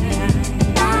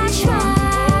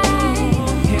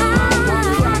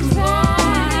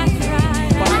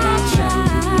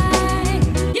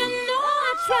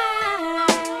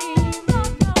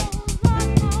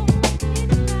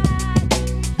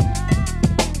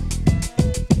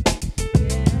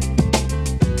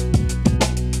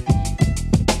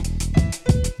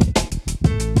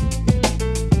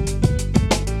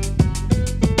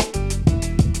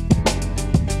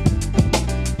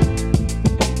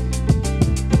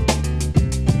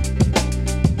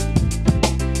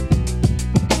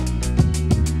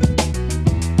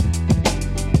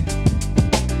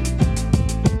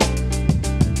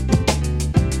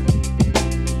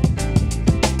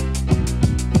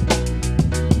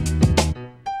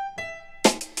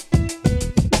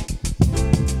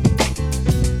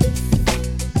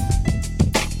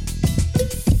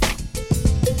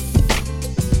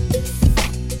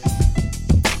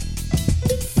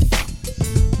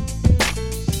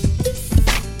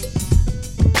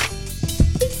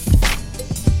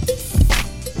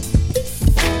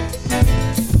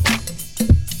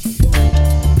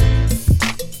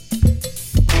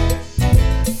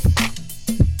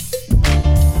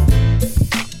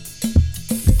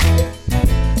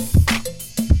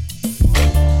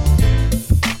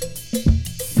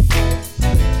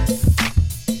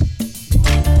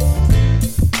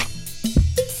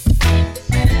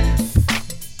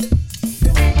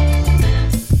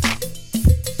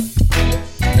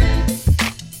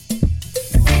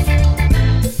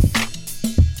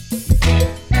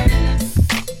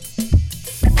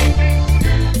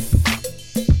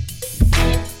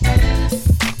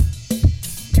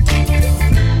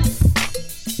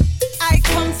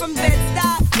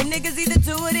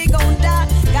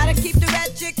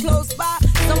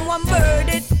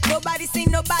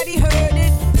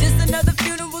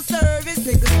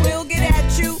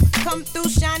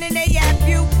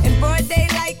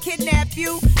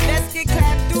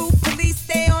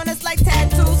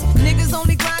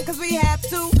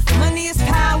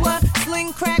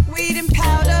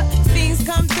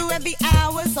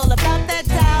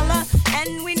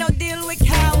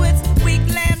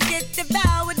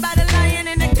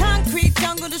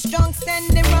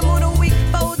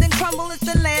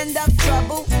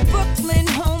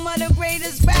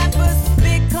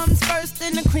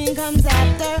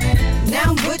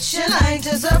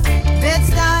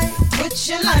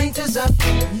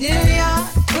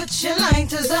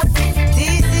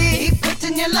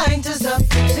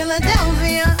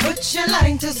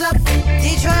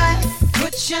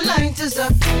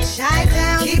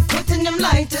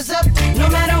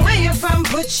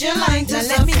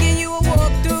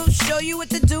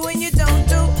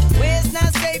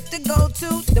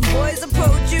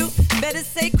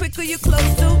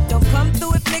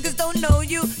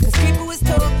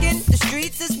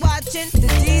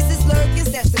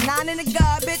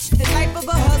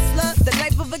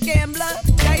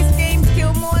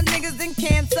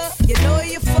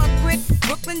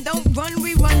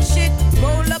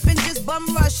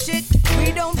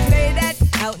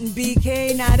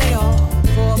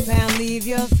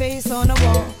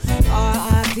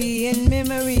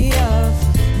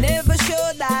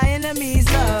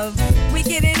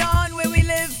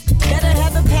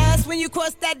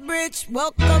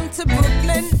Welcome to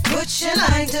Brooklyn. Put your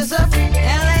lighters up.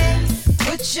 LA.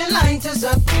 Put your lighters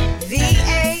up.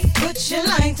 VA. Put your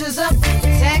lighters up.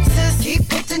 Texas. Keep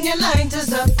putting your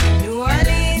lighters up. New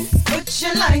Orleans. Put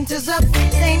your lighters up.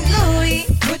 St. Louis.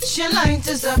 Put your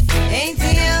lighters up.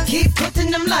 ATL. Keep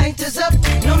putting them lighters up.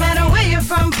 No matter where you're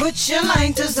from, put your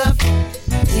lighters up.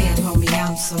 Damn, homie,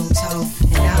 I'm so told.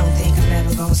 And I don't think I'm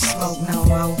ever gonna smoke no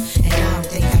more. And I don't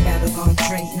think I'm ever gonna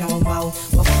drink no more.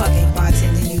 Well, fuck it,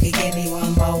 bartender, you can give me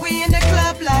one more. We in the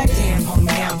club like, damn,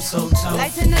 homie, I'm so told.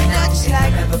 Lights in the Dutch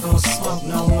like, I'm never gonna smoke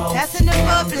no more. That's in the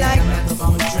pub like, I'm never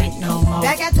gonna drink no more.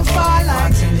 Back at the bar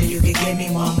like, bartender, you can give me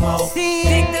one more. See,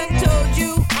 Nick done told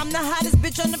you, I'm the hottest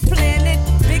bitch on the planet.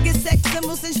 Biggest sex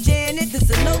symbol since Janet. This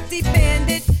a low-key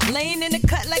bandit, laying in the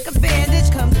cut like a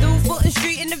bandage. Come through Fulton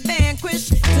Street in the Vanquish,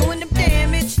 doing the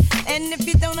damage. And if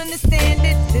you don't understand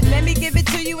it, then let me give it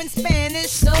to you in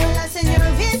Spanish. So la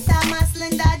señorita más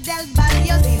linda del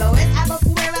barrio, si lo es hago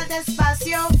fuera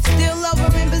despacio. Still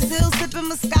over in Brazil, sipping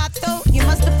Moscato. You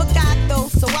must have forgot though,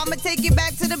 so I'ma take you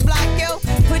back to the block, yo.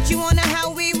 Put you on a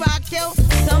how we rock, yo.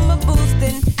 Summer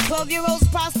boosting, 12-year-olds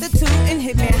prostituting,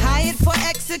 hit me hired for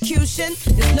X execution.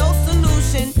 There's no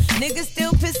solution. Niggas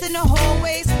still piss in the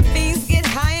hallways. Fiends get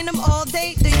high in them all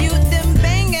day. The youth them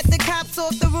bang at the cops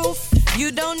off the roof.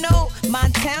 You don't know, my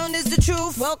town is the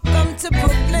truth. Welcome to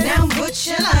Brooklyn. Now put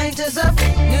your lighters up.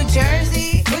 New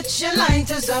Jersey, put your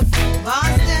lighters up.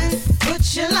 Boston,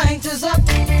 put your lighters up.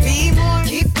 Be more,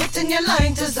 keep putting your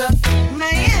lighters up.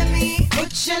 Miami,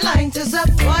 put your lighters up.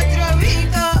 Puerto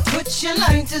Rico, put your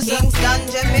lighters up. Kingston,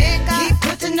 Jamaica, keep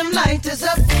putting them lighters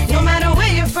up. No matter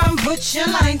where you're from, put your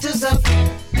lighters up.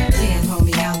 Damn,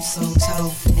 homie, I'm so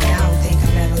told. And I don't think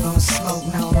I'm ever gonna smoke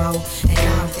no more. And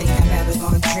I don't think I'm ever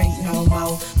gonna drink no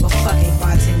more. But fuck it,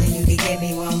 bartender, you can give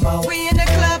me one more. We in the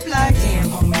club like, damn,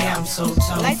 homie, I'm so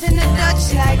told. Lights in the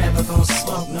Dutch like, I'm never gonna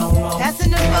smoke no more. That's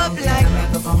in the pub like, I'm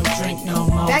never gonna drink no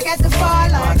more. Back at the bar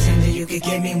like, bartender, you can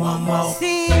give me one more.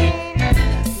 See?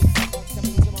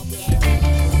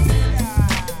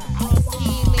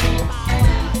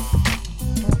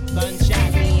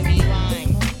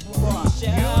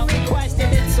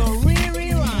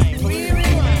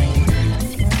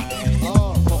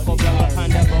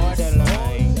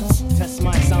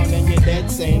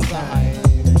 Same time.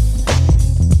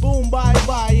 Boom, bye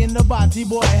bye in the body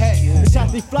boy head. The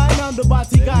shotty flying on the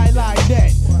body guy like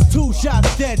that. 2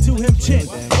 shots dead to him chin.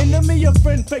 Enemy your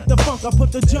friend fake the funk. I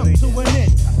put the jump to an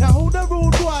end. Now who the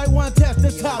rude boy want test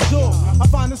the top door? I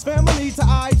find his family to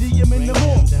ID him in the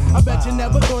morgue. I bet you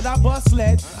never thought I bust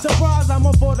lead. Surprise, I'm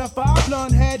a 45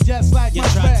 blonde head just like you my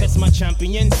try friend. to test my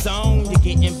champion song, you're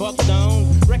getting bucked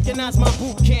on. Recognize my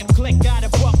boot camp click out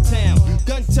of Bucktown.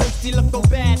 Gun thirsty, look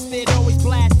bastard, always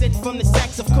blasted from the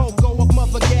sacks of cocoa of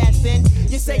mother gassing.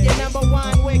 You say you're number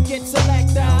one, wicked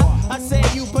selector. I say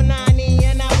you banani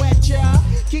and I wet ya.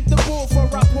 Keep the bull for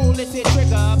a pull this hit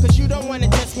trigger. Cause you don't wanna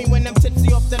test me when I'm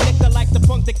tipsy off the liquor like the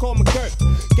punk they call McGirt.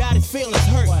 Got his feelings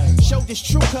hurt. Showed his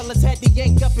true colors, had to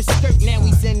yank up his skirt. Now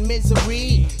he's in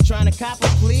misery, trying to cop a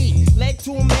plea. Led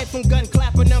to him head from gun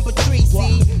clapper number 3.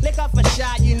 See, lick off a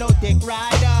shot, you know Dick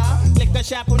Rider. Lick a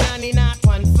shot for 99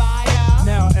 on fire.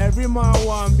 Now every man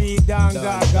want be down,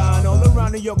 gone. All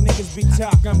around New York niggas be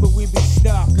talking, but we be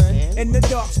stalking. In the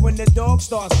darks when the dog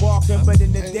starts barking, but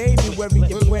in the day be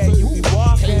worrying where you be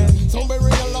walking. Somebody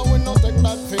allow we not take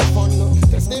that fake fun.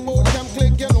 Test the boot camp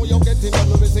click, you know you're getting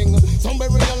everything.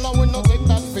 Somebody allow we not take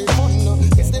that fake fun.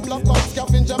 Test the block box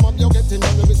scavenger up, you're getting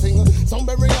everything.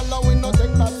 Somebody allow we not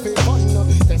take that fake fun.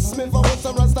 Test me for what's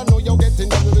a rasta, know you're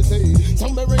getting everything.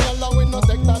 Somebody allow we not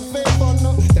take that fake fun.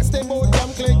 Test the boot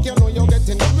camp click, you know you're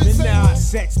getting everything. Now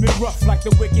sex me rough like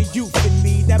the wicked youth in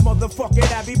me. That motherfucker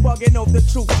that be bugging over the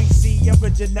truth. We see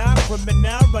original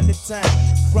criminal run the time.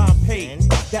 Crime page,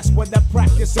 that's what I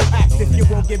practice. So act if you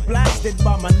won't get blasted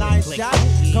by my 9 shot.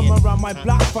 Come around my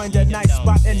block, find a nice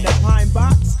spot in the pine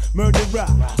box. Murderer,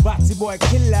 boxy boy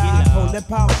killer, holding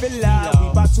power filler. We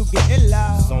about to get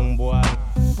illa. Some boy,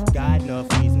 got enough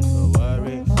reason to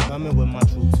worry. Coming with my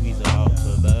troops, we's about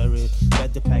to bury.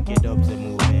 Better pack it up to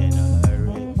move in a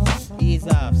hurry. Ease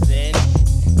off, sin.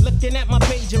 Looking at my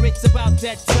pager, it's about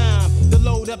that time to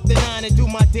load up the 9 and do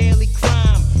my daily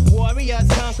crime. Warriors,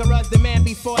 conquerors, the man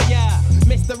before ya.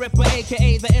 Mr. Ripper,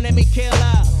 aka the enemy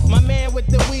killer. My man with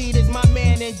the weed is my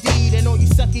man indeed. And all you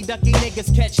sucky ducky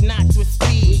niggas catch knots with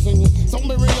speed.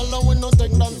 Somebody allow we not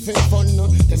take that fake fun.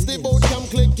 Test the boot camp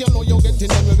click, you know you're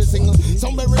getting everything.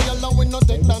 Somebody allow we not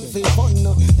take that fake fun.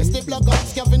 Test the block out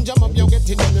scavenger up, you're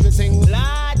getting everything.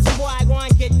 Lots of boy, go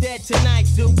and get dead tonight,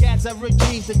 Duke. As I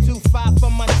retrieve the 2-5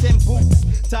 from my 10 boots.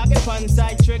 Target fun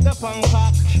side, trigger punk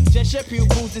cock. Just your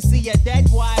pupils to see a dead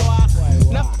boy walk.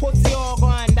 Enough pussy all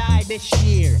gonna die this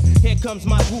year. Here comes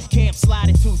my boot camp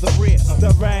sliding to the rear.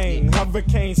 The rain,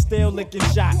 hurricane, still licking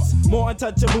shots. More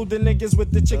untouchable than niggas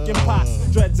with the chicken pox.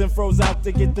 Dreads and froze out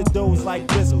to get the doughs like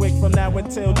Bisquick. From now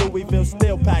until Louisville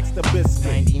still packs the biscuit.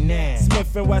 99.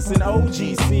 Smith and Wesson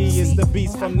OGC is the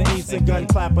beast from the east and gun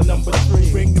clapper number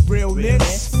 3. Bring the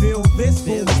realness, feel this.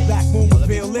 Fool is back, moon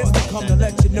reveal this. We come to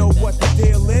let you know what the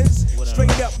deal is.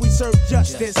 Straight up, we serve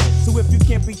justice. So if you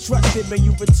can't be trusted, may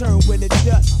you return when it's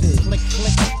dusted. Click,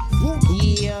 click.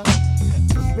 Yeah.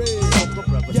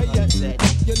 Yeah.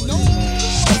 You know,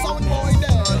 sound boy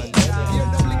there. Hear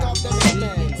them lick up them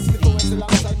hands. Before it's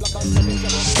alongside black and the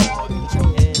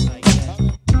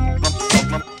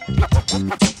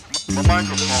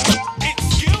microphone. It's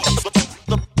you.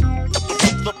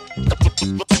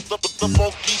 The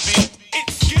funky beat.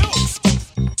 It's you.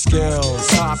 Skills,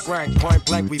 top rank. rank, point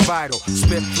blank, we vital.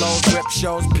 Spit flows, rip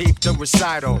shows, peep the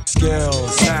recital.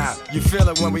 Skills. Now, you feel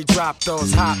it when we drop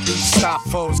those hot beats, stop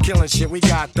foes, killing shit, we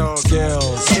got those.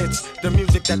 Skills. It's the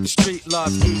music that the street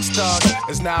loves. Each thug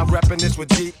is now repping this with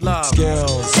deep love.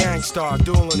 Skills. Gangstar,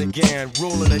 dueling again,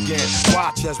 ruling again.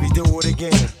 Watch as we do it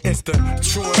again. It's the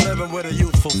true and living with a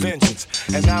youthful vengeance.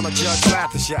 And I'm a judge,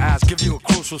 Mathis, your ass, give you a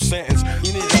crucial sentence.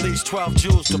 You need at least 12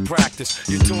 joules to practice.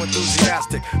 You're too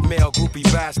enthusiastic, male groupie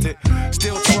bastard.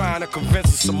 Still trying to convince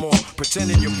us some more.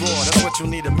 Pretending you're raw, that's what you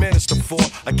need a minister for.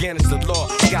 Again, it's the law,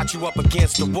 got you up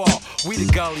against the wall. We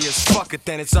the gulliest, fuck it,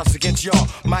 then it's us against y'all.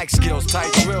 Mic skills,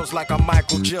 tight drills like I'm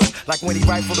Michael Jills. Like when he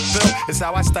rifle the bill, it's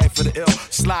how I stifle the ill.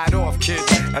 Slide off, kid,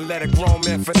 and let a grown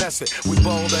man finesse it. We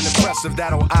bold and impressive,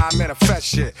 that'll I manifest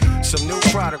shit. Some new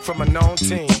product from a known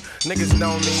team. Niggas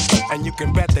know me, and you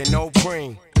can bet they know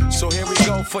Green. So here we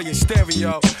go for your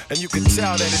stereo, and you can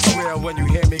tell that it's real when you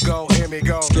hear me go, hear me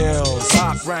go. Skills.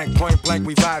 Top rank, point blank,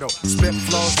 we vital. Spit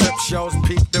flows, rip shows,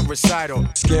 peep the recital.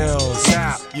 Skills.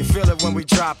 Now, you feel it when we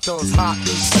drop those hot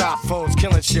beats, stop foes,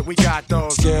 killing shit, we got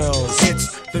those. Skills.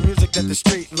 It's the music that the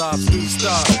street loves. Each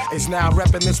thug is now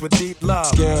repping this with deep love.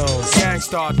 Skills.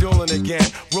 Gangstar, dueling again,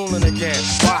 ruling again.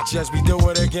 Watch as we do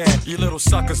it again. You little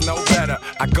suckers know better.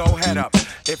 I go head up.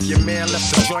 If your man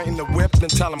left the joint in the whip, then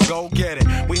tell him go get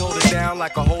it. We hold it down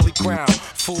like a holy crown.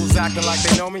 Fools acting like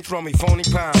they know me, throw me phony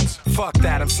pounds. Fuck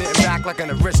that, I'm sitting back like an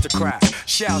aristocrat.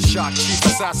 Shell shock, chief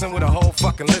assassin with a whole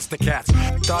fucking list of cats.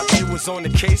 Thought you was on the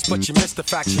case, but you missed the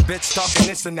fact. You bitch talking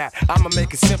this and that. I'ma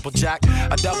make it simple, Jack.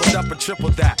 I doubled up and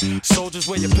tripled that. Soldiers,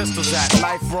 where your pistols at?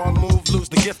 Life wrong move, lose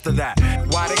the gift of that.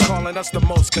 Why they calling us the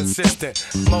most consistent,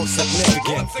 most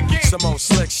significant, some old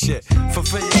slick shit.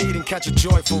 Fulfill your need and catch a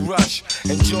joyful rush.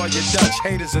 Enjoy your Dutch,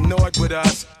 haters annoyed with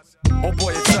us. Oh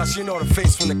boy, it's us, you know the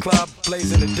face from the club,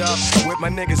 blazing the dub, with my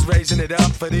niggas raising it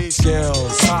up for these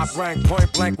skills. Top rank,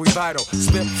 point blank, we vital.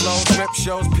 Spit flows, rip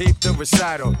shows, peep the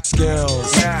recital.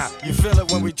 Skills. Now, you feel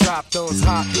it when we drop those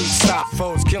hot beats, stop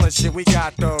foes, killing shit, we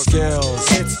got those. Skills.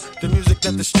 It's the music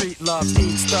that the street loves.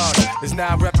 Each thug is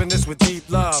now repping this with deep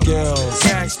love. Skills.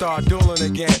 Gangstar, dueling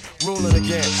again, ruling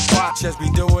again. Watch as we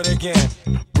do it again.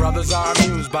 Brothers are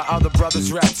amused by other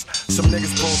brothers' reps. Some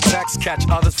niggas pull texts, catch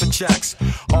others for checks.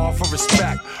 All for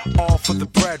respect, all for the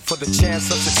bread. For the chance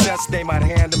of success, they might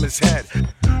hand him his head.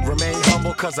 Remain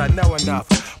humble cause I know enough.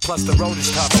 Plus the road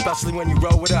is tough, especially when you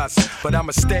roll with us. But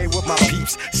I'ma stay with my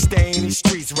peeps, stay in these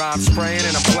streets. Rhyme spraying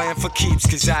and I'm playing for keeps,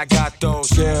 cause I got those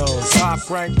skills. Top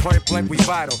rank, point blank, we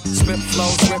vital. Spit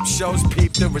flows, rip shows,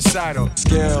 peep the recital.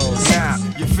 Skills. Now,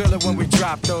 you feel it when we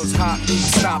drop those hot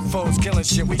beats, stop foes, killing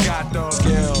shit, we got those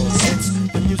skills. It's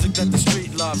the music that the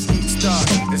street loves. Each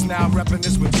thug is now repping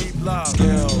this with deep love.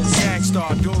 Skills.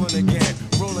 Gangstar, dueling again,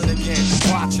 ruling again.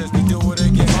 Watch as we do it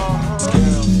again.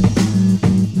 Skills.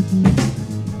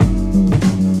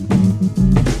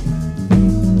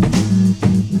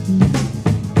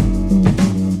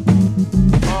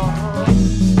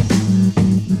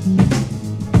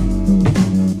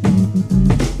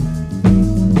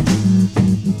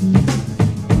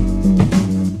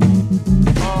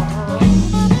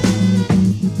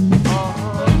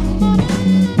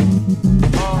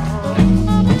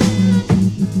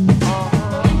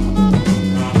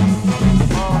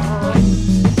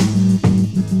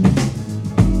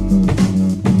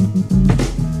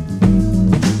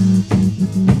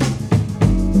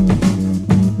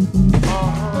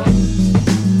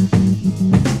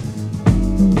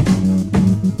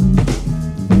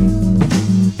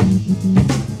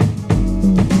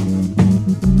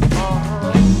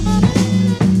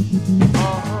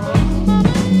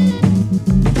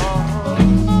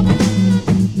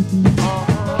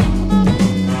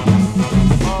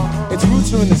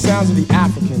 Of the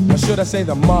African, or should I say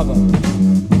the mother,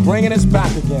 bringing us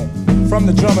back again from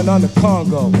the drumming on the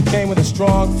Congo. It came with a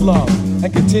strong flow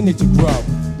and continued to grow.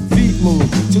 Feet move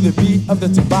to the beat of the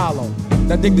tabalo.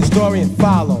 Now dig the story and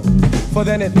follow, for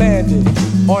then it landed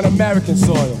on American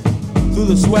soil. Through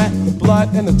the sweat, the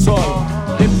blood, and the toil,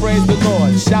 they praised the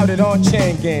Lord, shouted on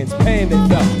chain gangs. Pain they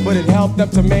felt, but it helped them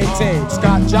to maintain.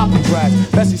 Scott Joplin brass,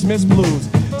 Bessie Smith's blues,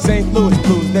 St. Louis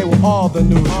blues, they were all the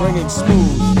news, ringing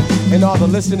smooth in all the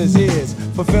listeners' ears,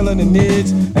 fulfilling the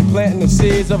needs and planting the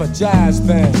seeds of a jazz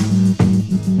band.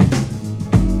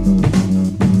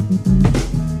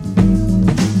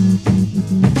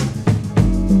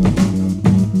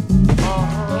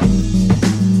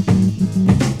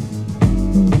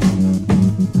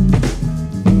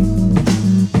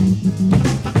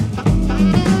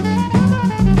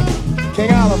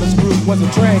 Was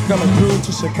a train coming through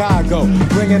to Chicago,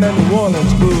 bringing a New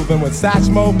Orleans groove, and when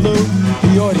Satchmo blew,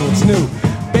 the audience knew.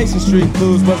 Basin Street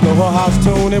Blues was no whorehouse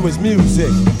tune, it was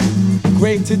music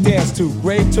great to dance to,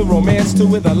 great to romance to,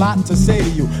 with a lot to say to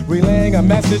you. Relaying a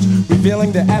message,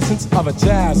 revealing the essence of a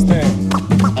jazz thing.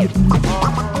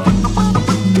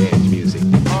 Dance music.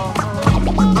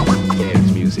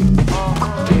 Dance music.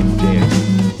 Dance music.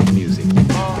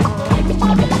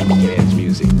 Dance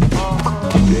music.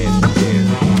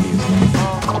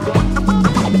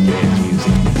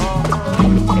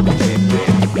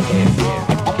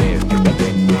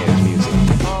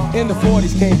 In the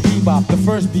 40s came bebop, the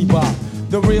first bebop,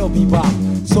 the real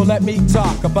bebop. So let me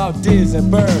talk about Diz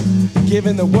and Bird,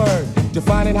 giving the word,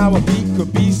 defining how a beat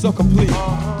could be so complete.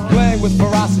 Playing with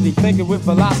ferocity, thinking with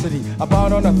velocity,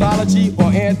 about ornithology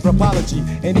or anthropology,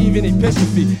 and even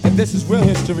epistrophe. And this is real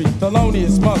history,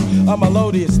 Thelonious Monk, a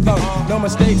melodious thunk. No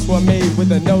mistakes were made with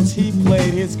the notes he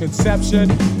played. His conception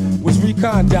was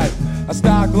recondite, a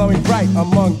star glowing bright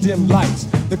among dim lights.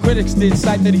 The critics did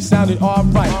cite that he sounded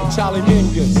alright, but Charlie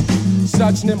Mingus,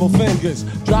 such nimble fingers,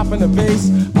 dropping the bass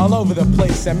all over the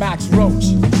place. And Max Roach,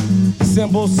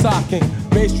 cymbals socking,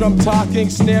 bass drum talking,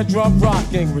 snare drum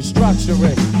rocking,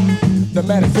 restructuring the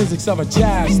metaphysics of a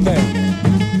jazz thing.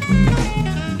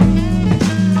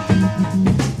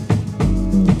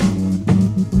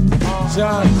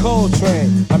 John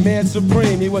Coltrane, a man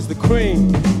supreme, he was the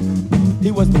cream. He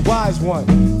was the wise one,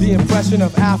 the impression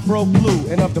of Afro blue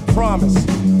and of the promise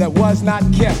that was not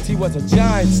kept. He was a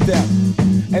giant step.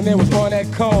 And there was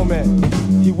Ornette Coleman.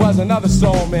 He was another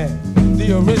soul man,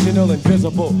 the original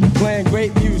invisible, playing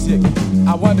great music.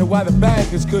 I wonder why the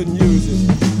bankers couldn't use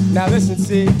it. Now listen,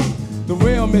 see, the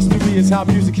real mystery is how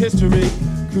music history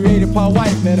created by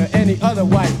white men or any other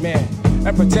white man,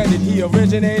 and pretended he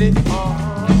originated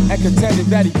and contended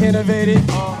that he innovated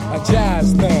a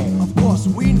jazz thing. Of course,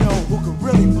 we know who could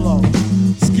really blow.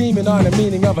 Scheming on the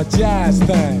meaning of a jazz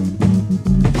thing.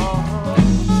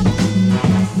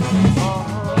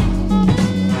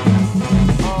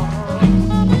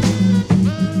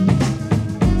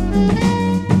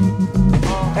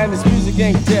 And this music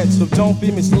ain't dead, so don't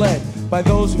be misled by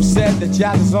those who said that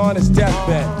jazz is on its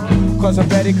deathbed. Cause when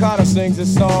Betty Carter sings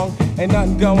this song, ain't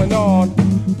nothing going on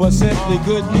but simply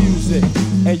good music,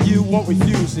 and you won't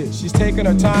refuse it. She's taking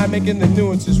her time making the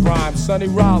nuances rhyme. Sonny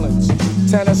Rollins,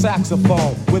 tenor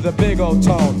saxophone with a big old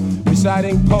tone,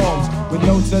 reciting poems with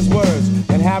notes as words.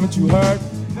 And haven't you heard?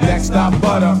 Next stop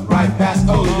Butter, right past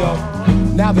Oleo.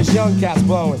 Now there's young cats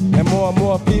blowing, and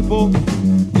more people,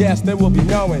 yes, they will be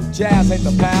knowing jazz ain't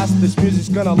the past, this music's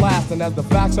gonna last. And as the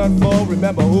facts unfold,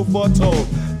 remember who foretold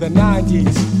the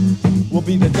 90s will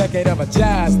be the decade of a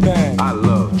jazz thing. I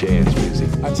love jazz music.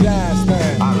 A jazz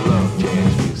thing. I love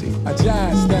jazz music. A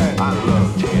jazz thing. I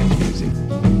love jazz music.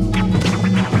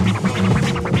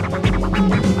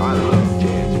 I love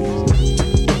jazz music.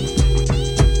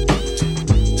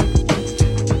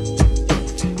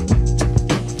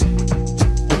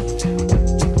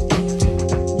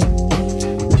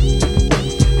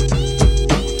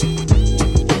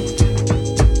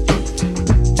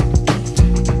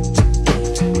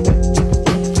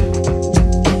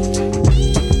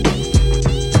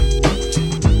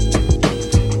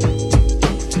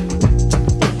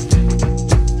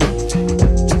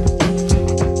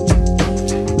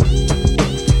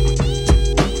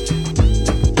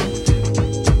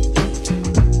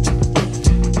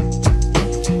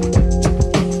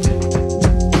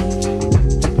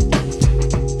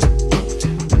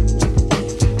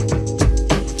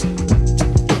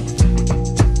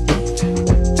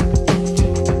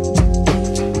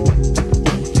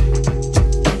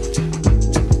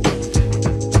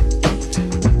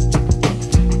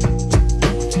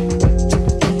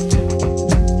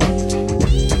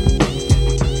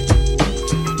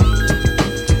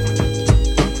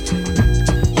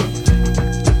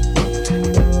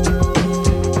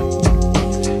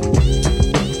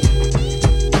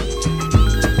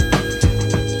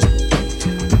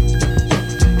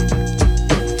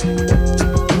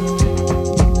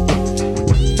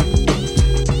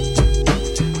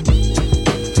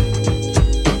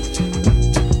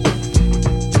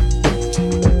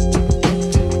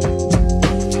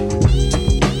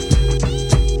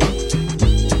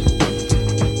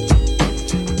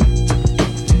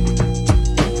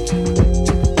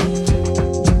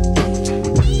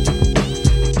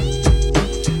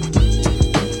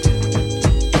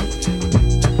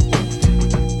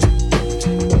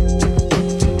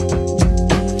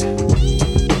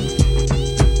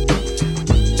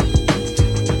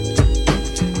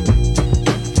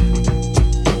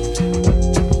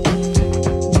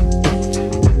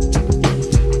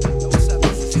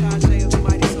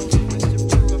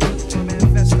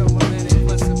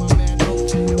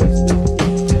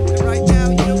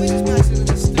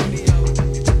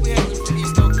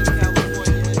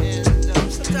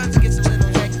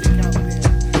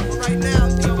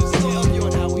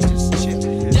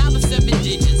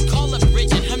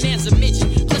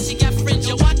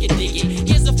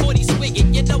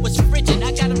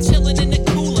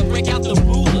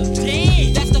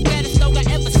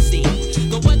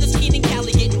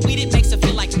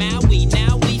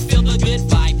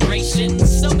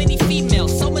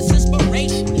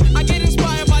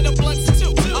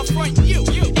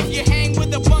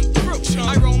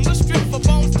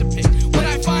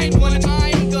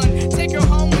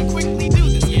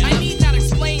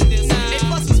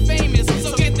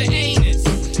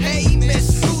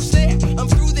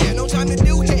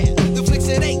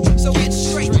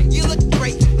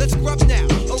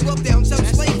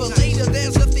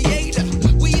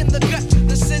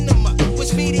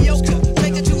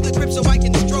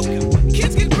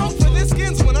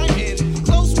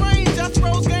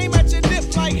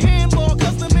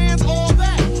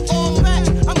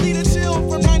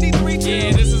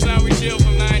 chill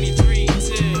from 93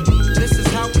 till. This is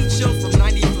how we chill from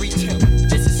 93 till.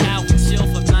 This is how we chill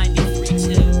from 93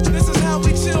 till. This is how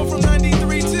we chill from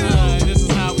 93 till. This is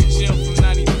how we chill from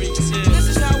 93 till. This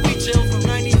is how we chill from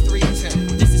 93 till.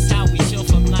 This is how we chill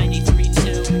from 93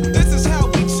 till. This is how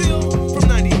we chill from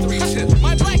 93 till.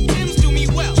 My black Timbs do me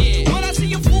well. Yeah. When I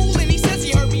see a fool and he says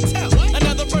he heard me tell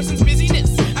another person's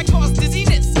busyness, I cause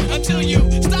dizziness until you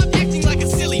stop acting like a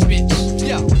silly bitch.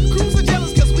 Yo, crews are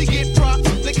jealous cause we get props.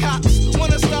 The cops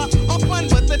wanna stop our fun,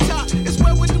 but the top is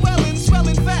where we're dwelling,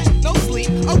 swelling fat, no sleep.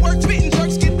 Our work fitting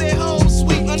jerks get their hoes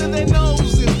sweet under their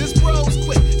noses. This bro's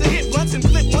quick to hit blunts and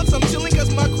flip once I'm chilling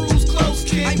cause my crew's close,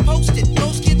 kid. I posted,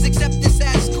 most kids accept this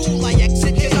as cool. I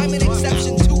exit cause I'm an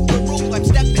exception to the rule. I'm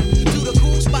stepping to the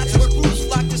cool spots where crews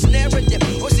flock to snare a dip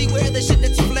or see where the shit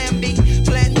that's plan B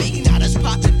not as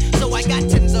poppin'. So I got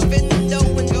tins of window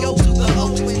and go to the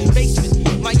open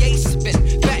basement. My ace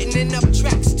spin, fattening up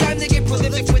tracks. Time to get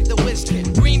prolific with the whiskey.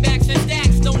 Greenbacks and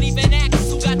stacks don't even ask.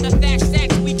 Who got the facts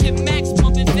stacks? We can max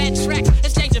pumping fat tracks.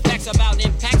 Exchanging facts about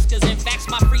impacts. Cause in facts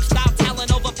my freestyle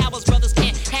talent overpowers brothers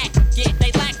can't hack. Yeah,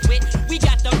 they lack wit. We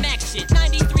got the max shit.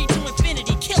 93 to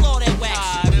infinity. Kill all that wax.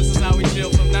 This is how we chill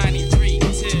from 93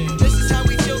 till. This is how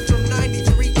we chill from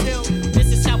 93 till. This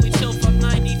is how we chill from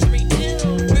 93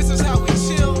 till. This is how we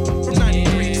chill from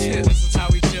 93 till. This is how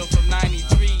we chill from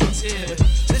 93 till.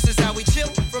 This is how we chill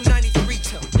from 93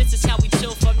 till. This is how we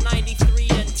chill from 93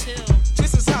 until.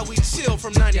 This is how we chill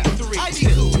from 93 I be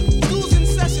till. cool. School's in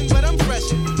session, but I'm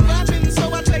fresh. Rapping,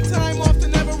 so I take time off to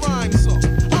never rhyme. So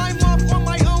I'm off on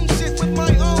my own shit with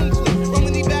my own clip.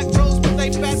 Rolling the back rows with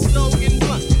they fat slogan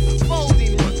blunt.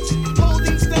 Folding runs,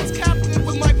 holding stunts captive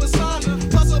with my persona.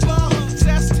 Plus a bar,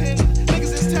 zestin'.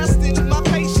 Niggas is testing my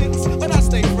patience, but I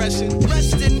stay freshin'.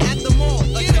 Resting at the mall,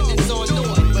 attendance on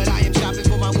door. But I am shopping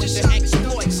for my winter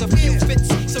exploits. A few fits,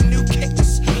 some new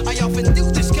kicks. I often do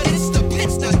this cause it's the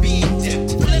pits not being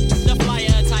dipped. Flip the flyer,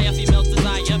 attire female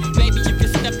desire. Baby, you can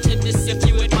step to this if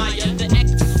you admire the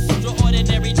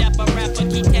extraordinary dapper rapper.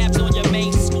 Keep tabs on your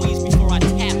main squeeze before I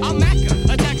tap. I'm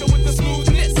Macca, attacker with the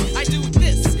smoothness. I do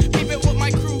this, keep it what my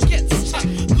crew gets.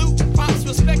 Loot, props,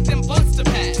 respect, and blunts to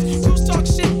pass. Crews talk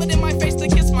shit, but in my face they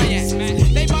kiss my ass.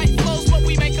 They bite flows, but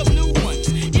we make up new ones.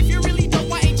 If you really dope,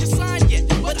 why ain't you signed yet?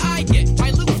 But I get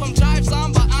my loot from Jive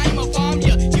Zomba. I'm a bomb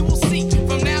ya. You will see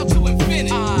from now to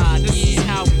infinity. This is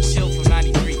how we chill from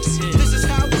 93 till. This is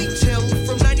how we chill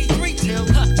from 93 till.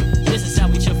 This is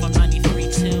how we chill from 93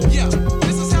 till. Yeah,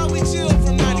 this is how we chill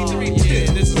from 93 till.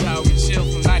 This is how we chill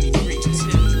from 93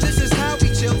 till. This is how we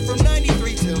chill from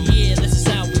 93 till. Yeah, this is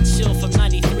how we chill from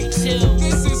 93 till.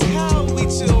 This is how we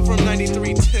chill from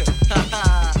 93 till.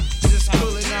 Just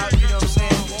cooling out, you know what I'm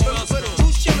saying? But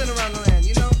who's chilling around the land,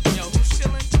 you know? Yo, who's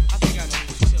chilling? I think I know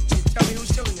who's chilling. Tell me who's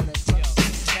chilling in that spot. Yo,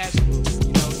 casual,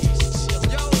 you know he's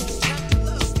chilling. Yo,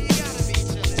 look, you gotta be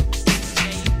chilling.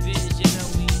 Hey, bitch, you know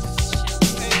he's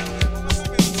chilling.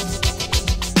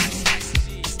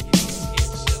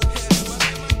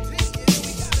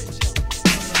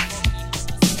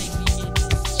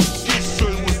 Just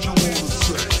say what you wanna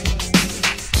say.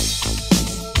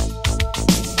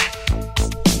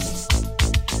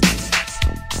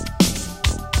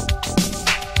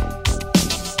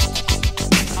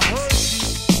 I heard you.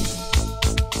 Just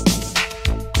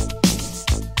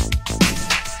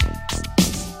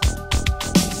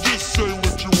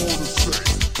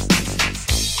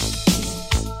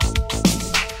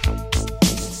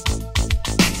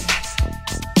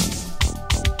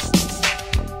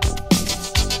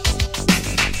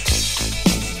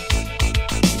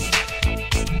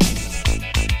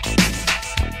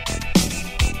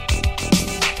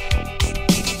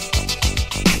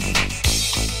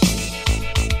say what you wanna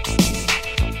say.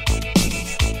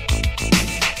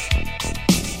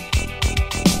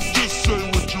 Just say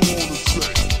what you wanna say.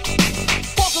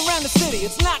 Walk around the city,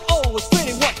 it's not always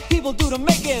pretty what people do to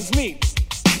make ends meet.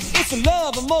 It's a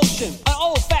love emotion, an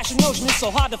old-fashioned notion. It's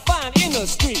so hard to find in the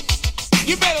street.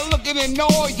 You better look at it,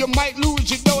 know you might lose.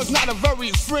 You know it's not a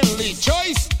very friendly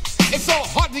choice. It's so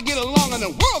hard to get along and the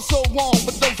world's so long,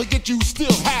 but don't forget you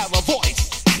still have a voice.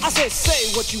 I said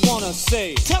say what you wanna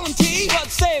say. Tell him T. But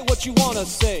say what you wanna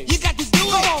say. You got to do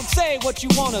Go it. on, say what you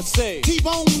wanna say.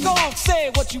 T-Bone. Go on,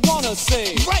 say what you wanna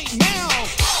say. Right now.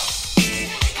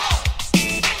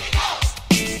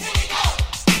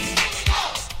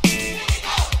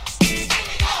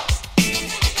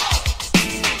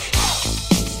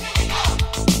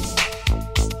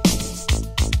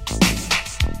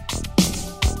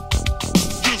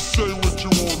 Just say what you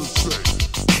wanna say.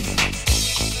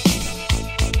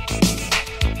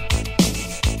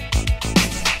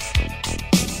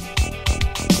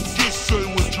 Just say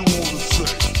what you wanna say.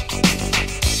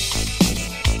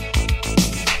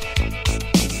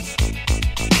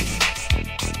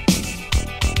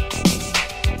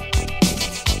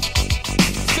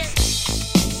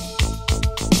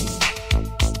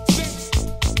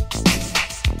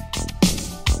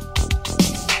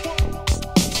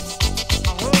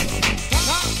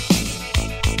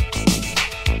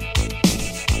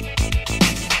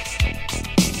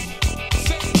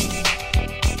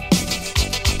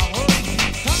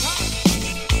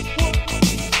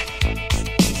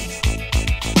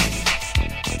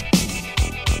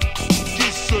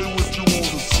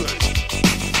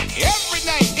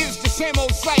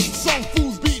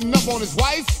 on his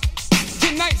wife.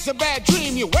 Tonight's a bad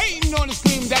dream. You're waiting on a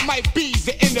scream that might be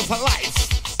the end of her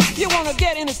life. You wanna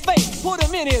get in his face, put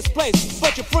him in his place,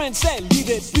 but your friend said, leave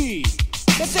it be.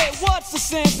 They say, what's the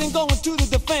sense in going to the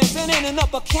defense and ending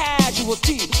up a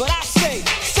casualty? But I say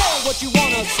what you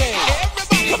wanna say.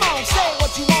 Everybody, come on, say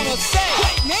what you wanna say.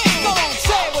 Right now, come on,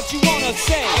 say what you wanna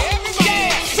say. Everybody,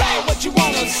 yeah, say what you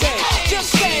wanna say. Just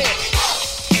say it.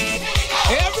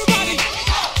 Everybody,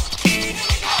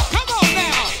 come on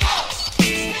now.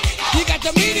 You got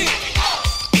the meaning.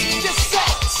 Just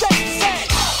say.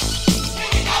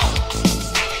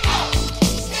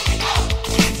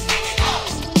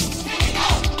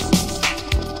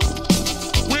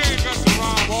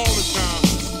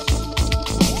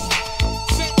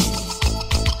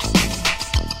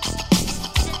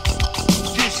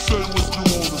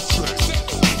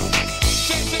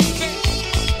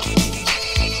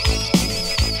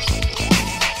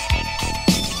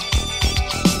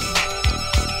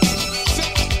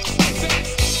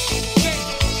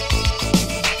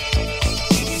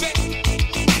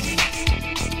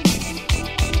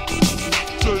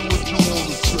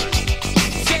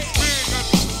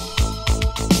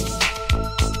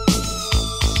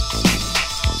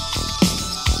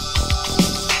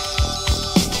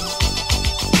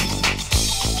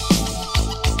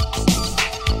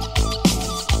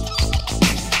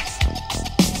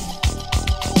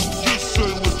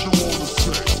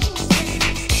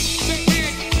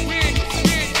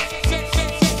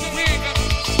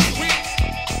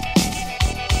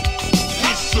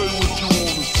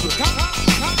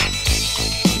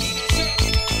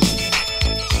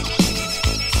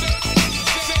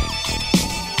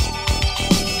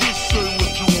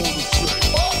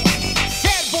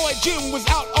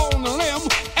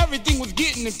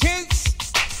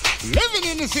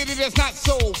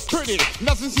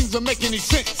 Nothing seems to make any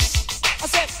sense. I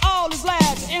said all his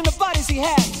lads and the bodies he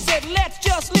had said let's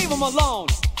just leave him alone.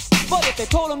 But if they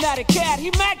told him that he can't,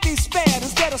 he might be spared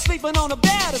instead of sleeping on a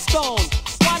bed of stone.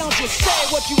 Why don't you say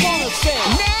what you wanna say?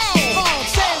 Now! Come on,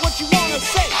 say what you wanna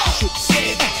say. You should say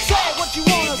it. Say what you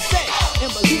wanna say.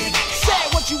 And believe it. Say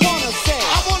what you wanna say.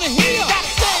 I wanna hear.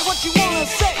 Gotta say what you wanna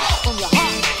say. From your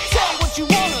heart. Say what you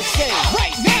wanna say.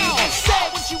 Right now. Say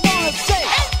what you wanna say.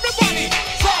 Everybody.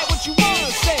 Say what you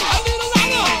wanna say. A little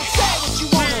louder. Say what you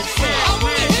wanna say. I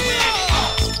wanna hear.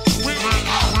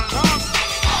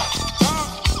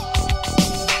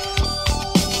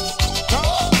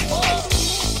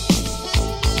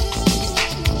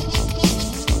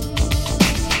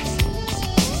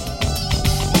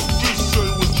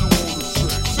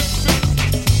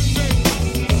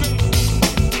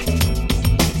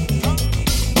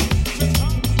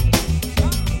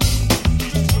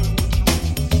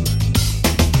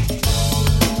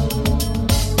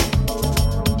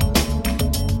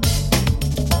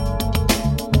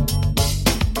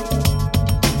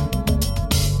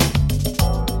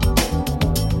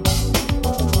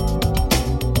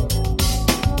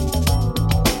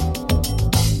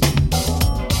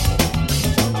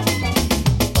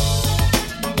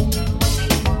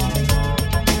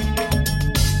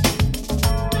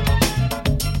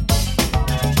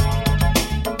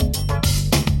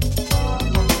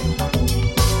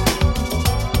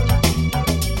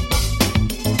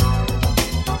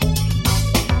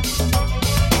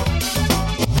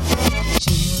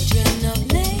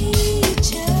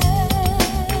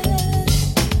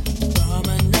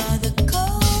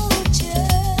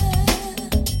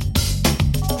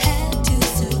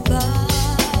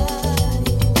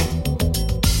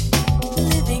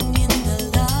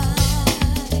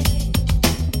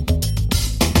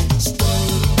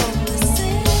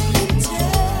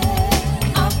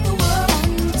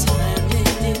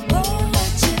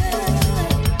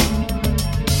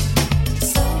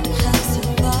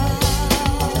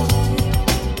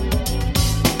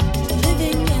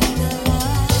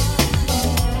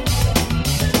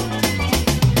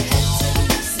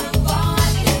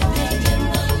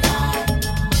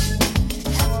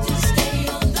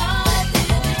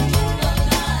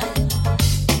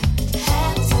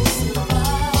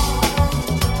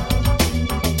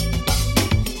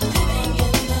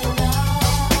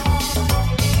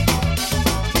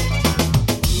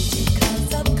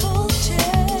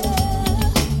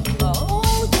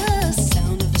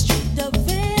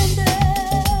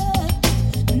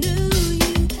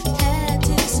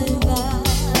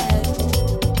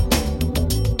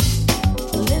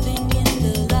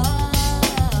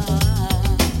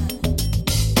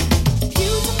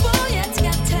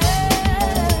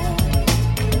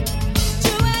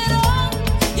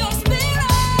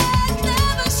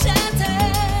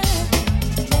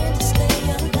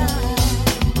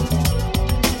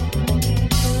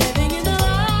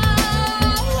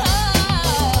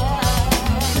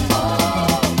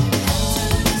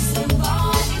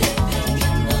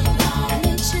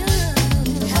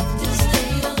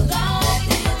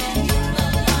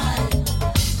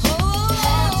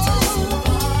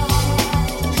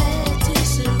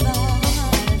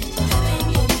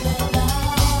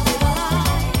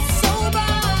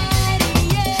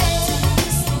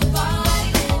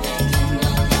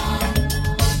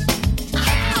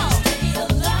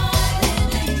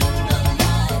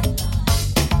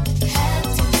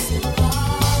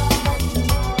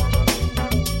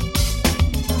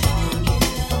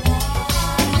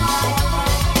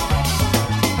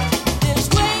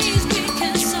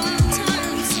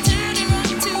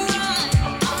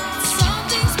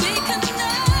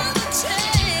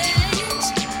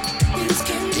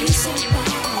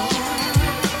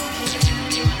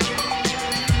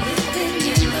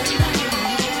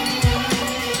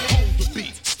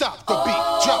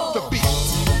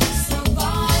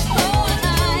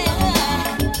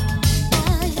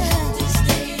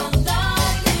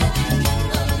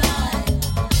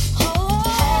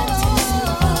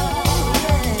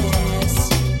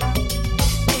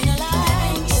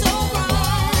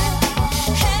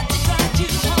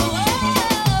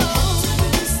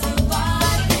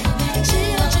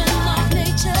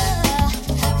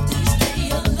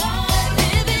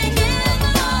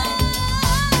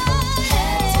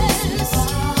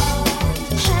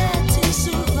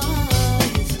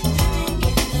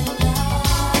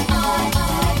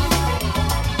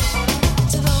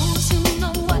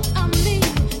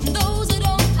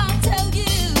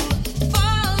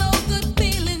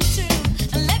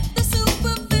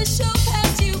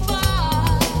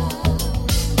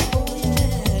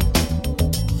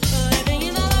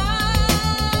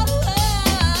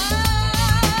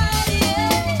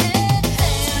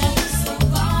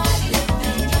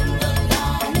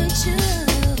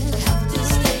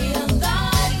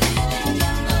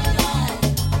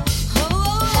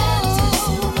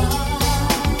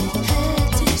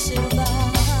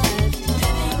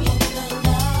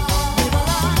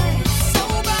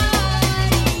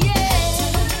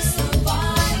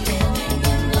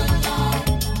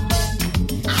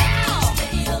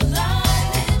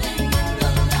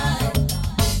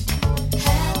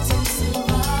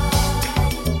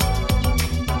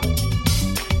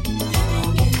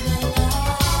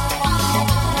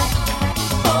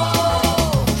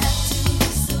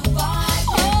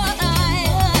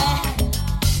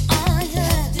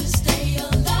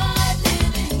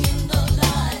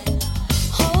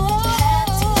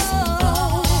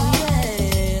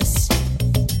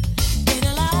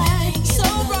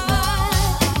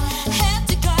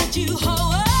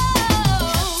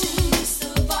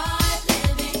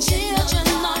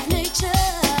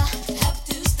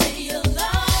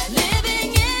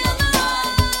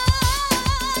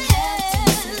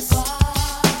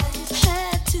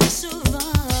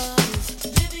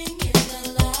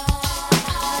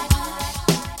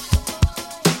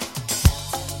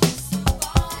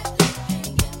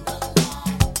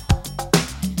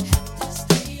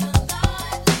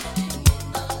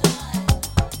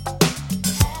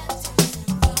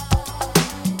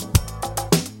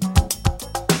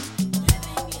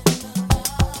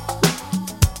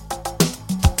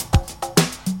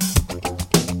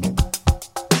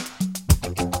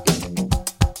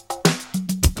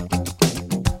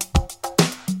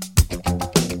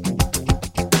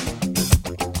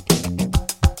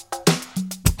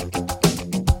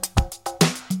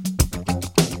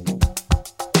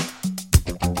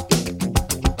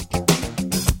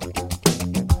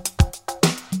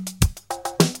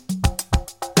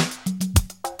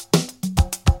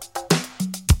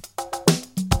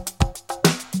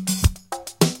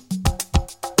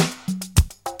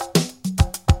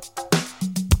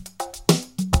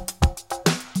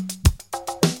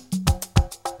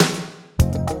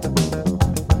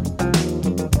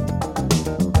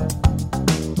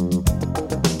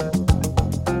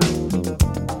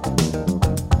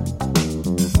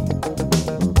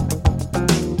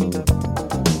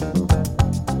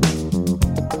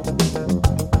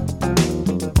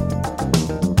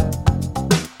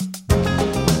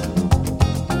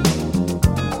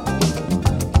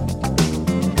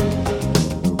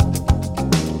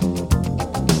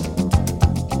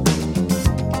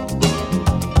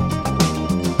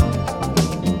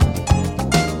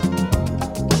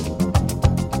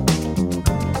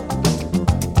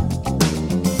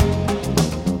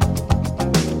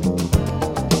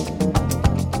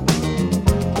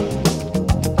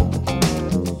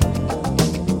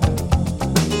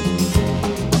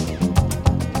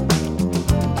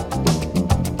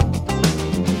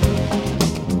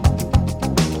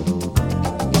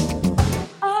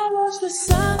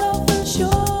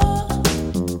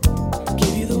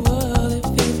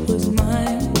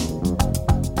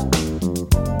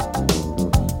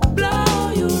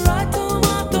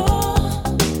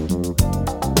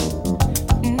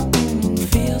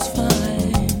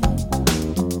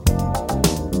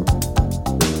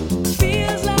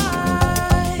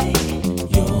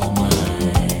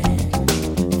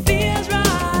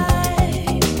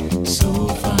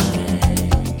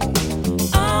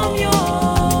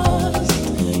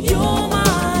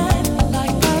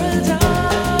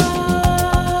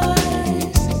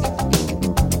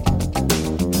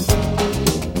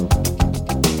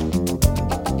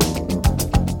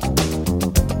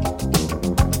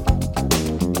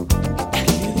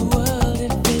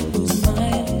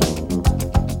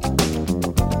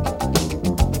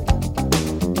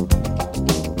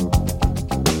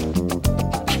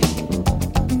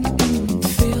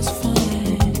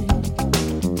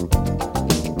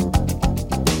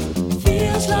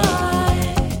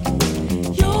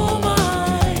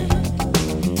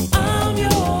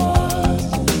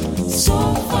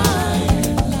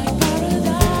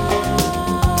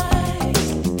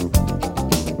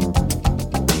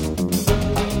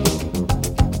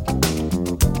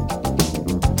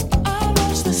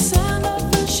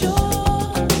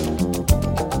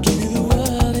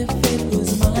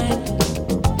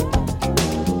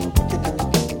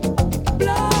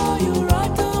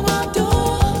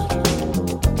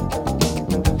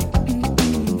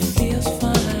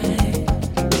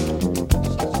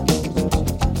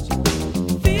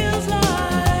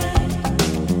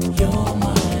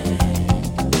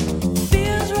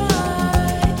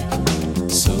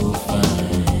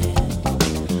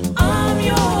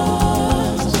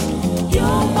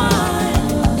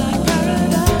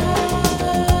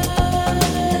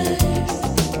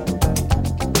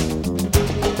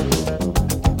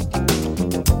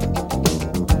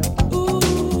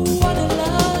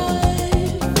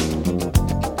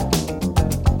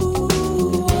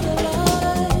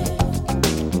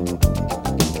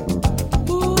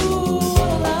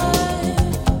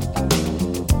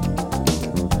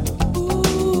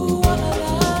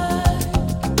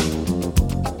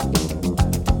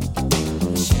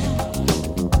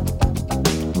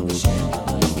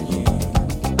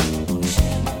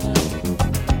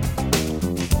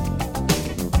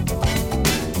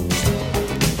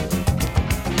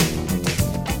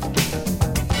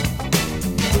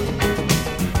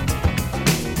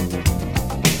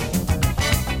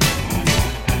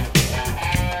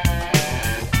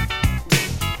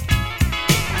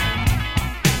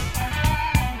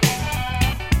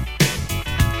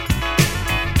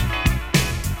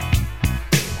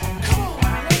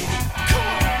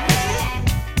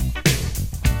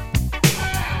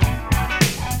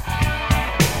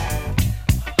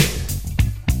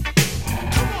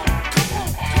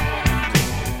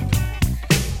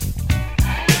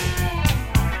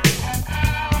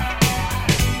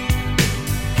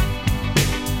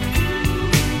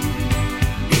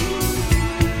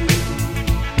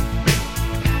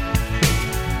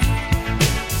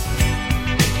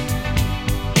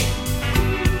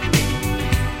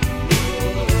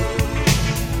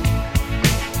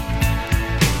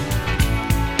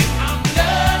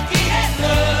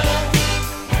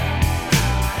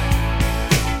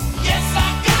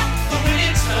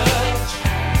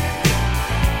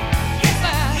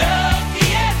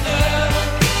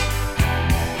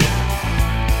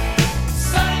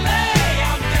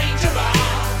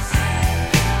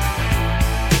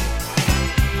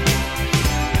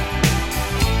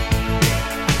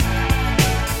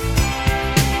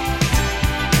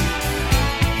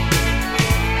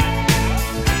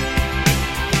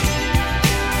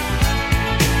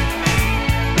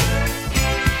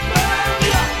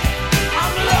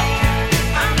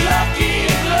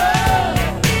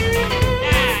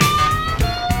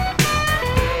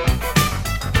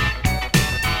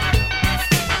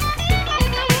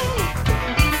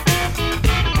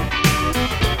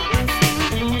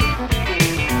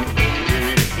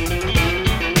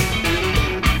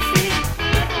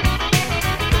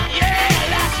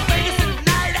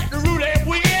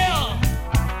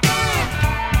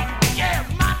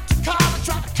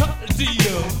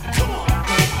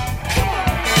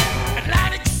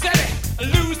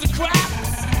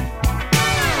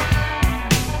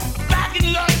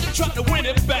 trying to win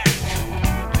it back.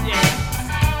 Yeah.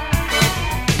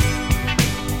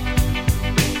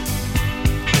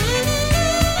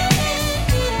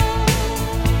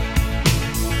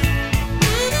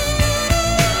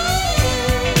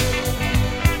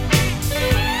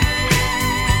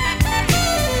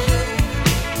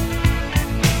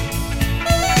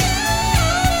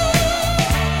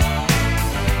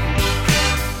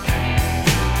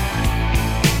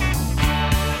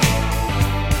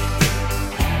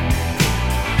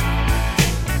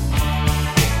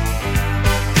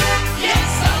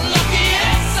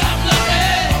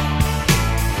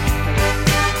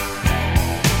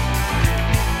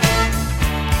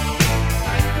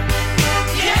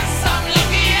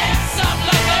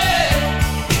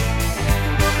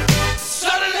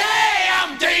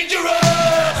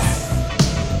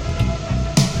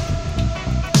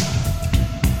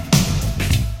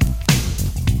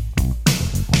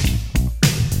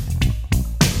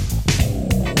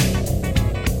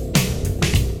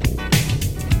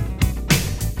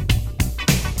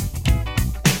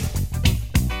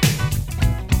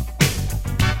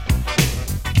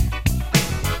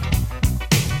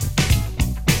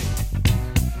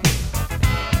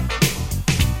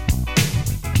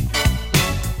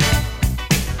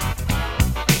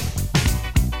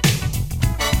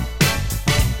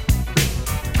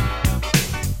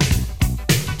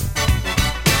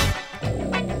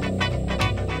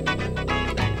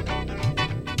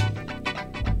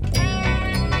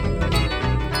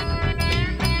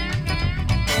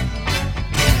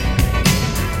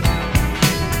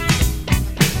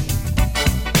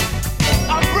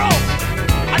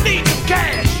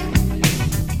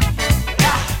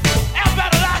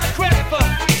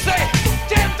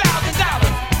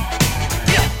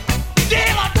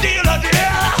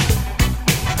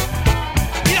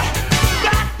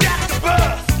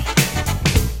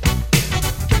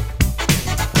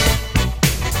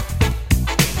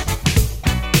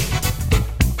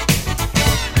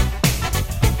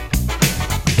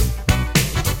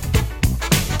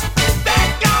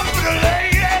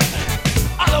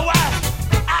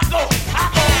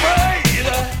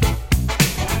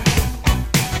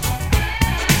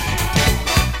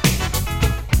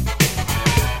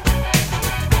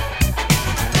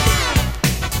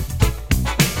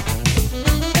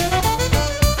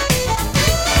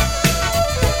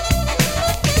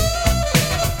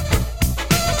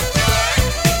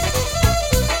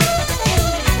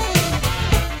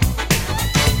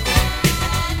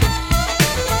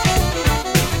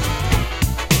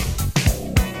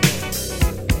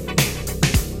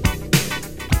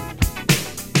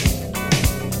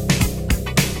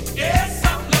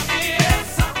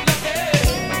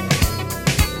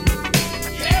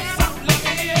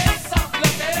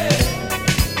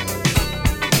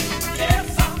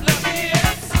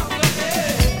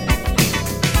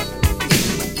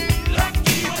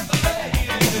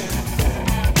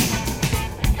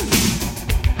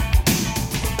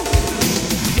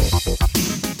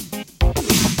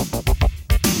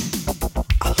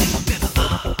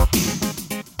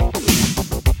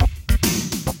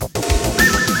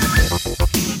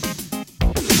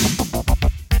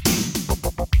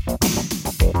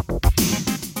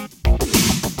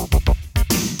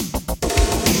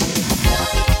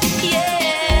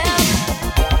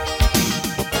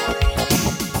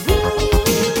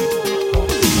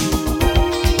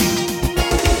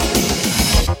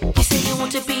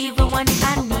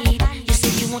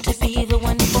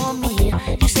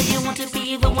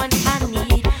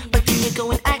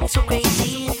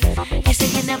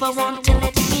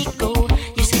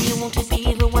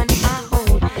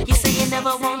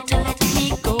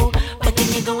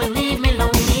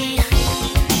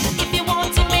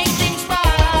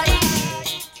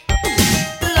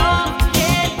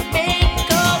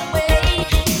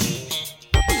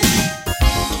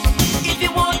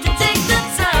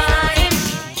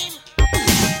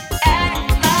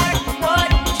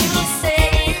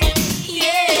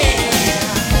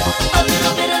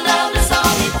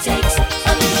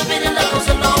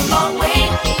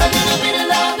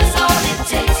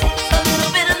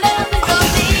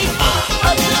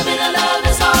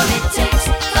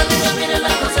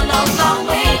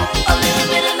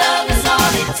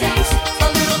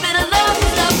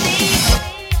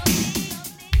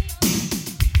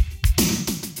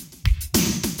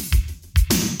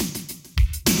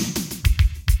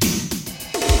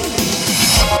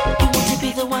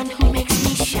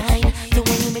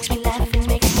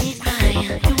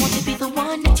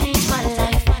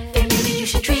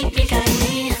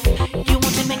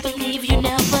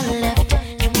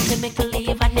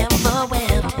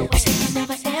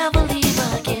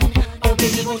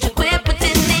 Won't you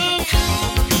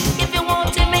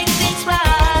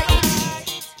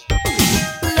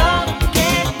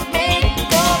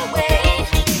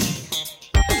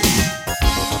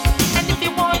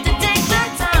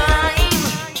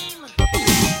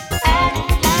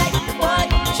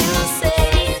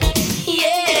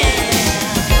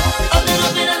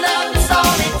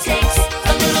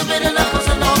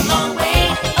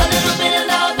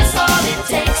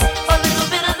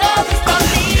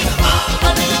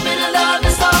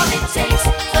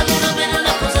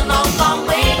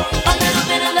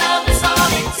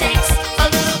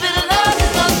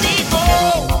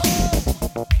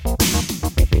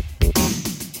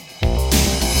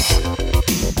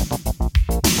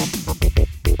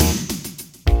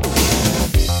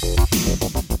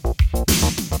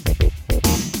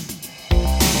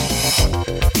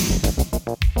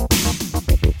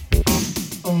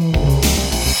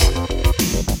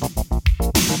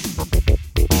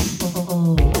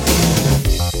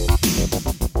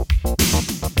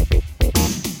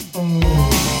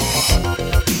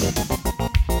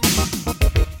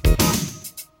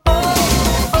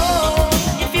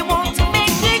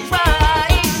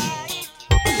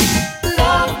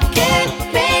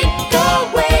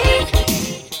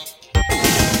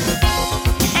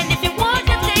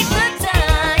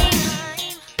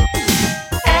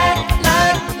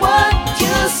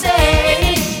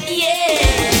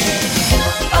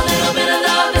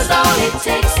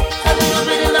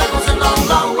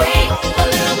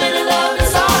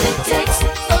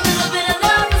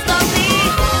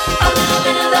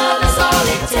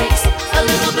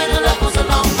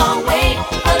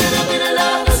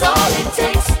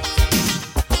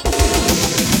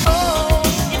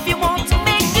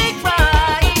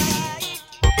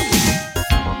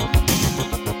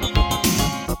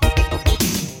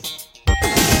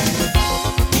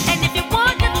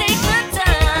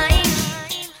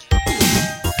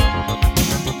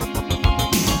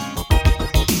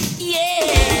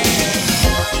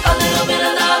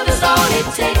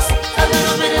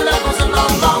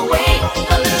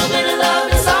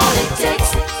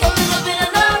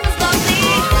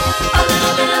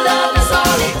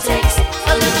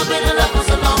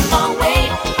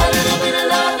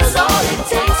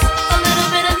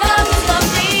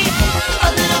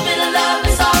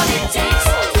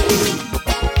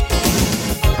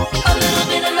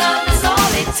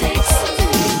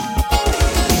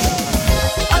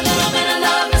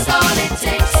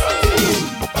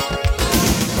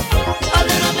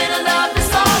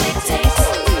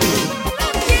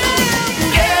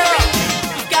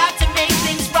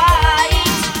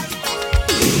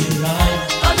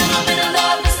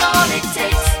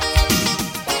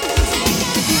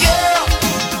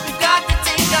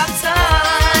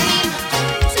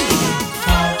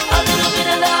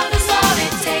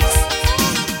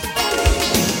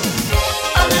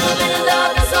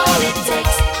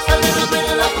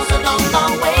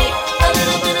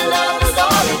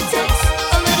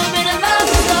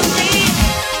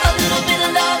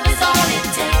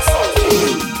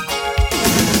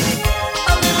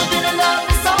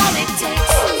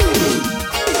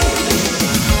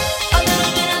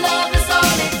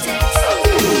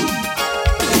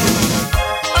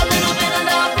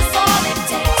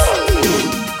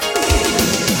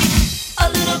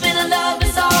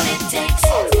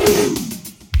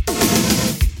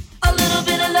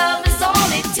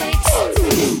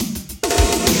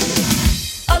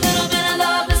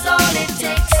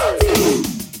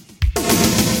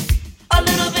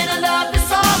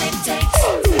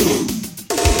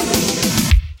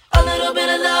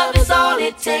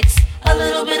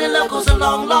love goes a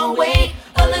long, long way.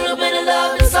 A little bit of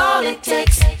love is all it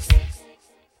takes.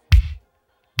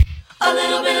 A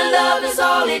little bit of love is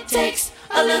all it takes.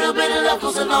 A little bit of love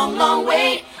goes a long, long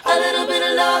way. A little bit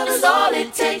of love is all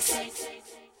it takes.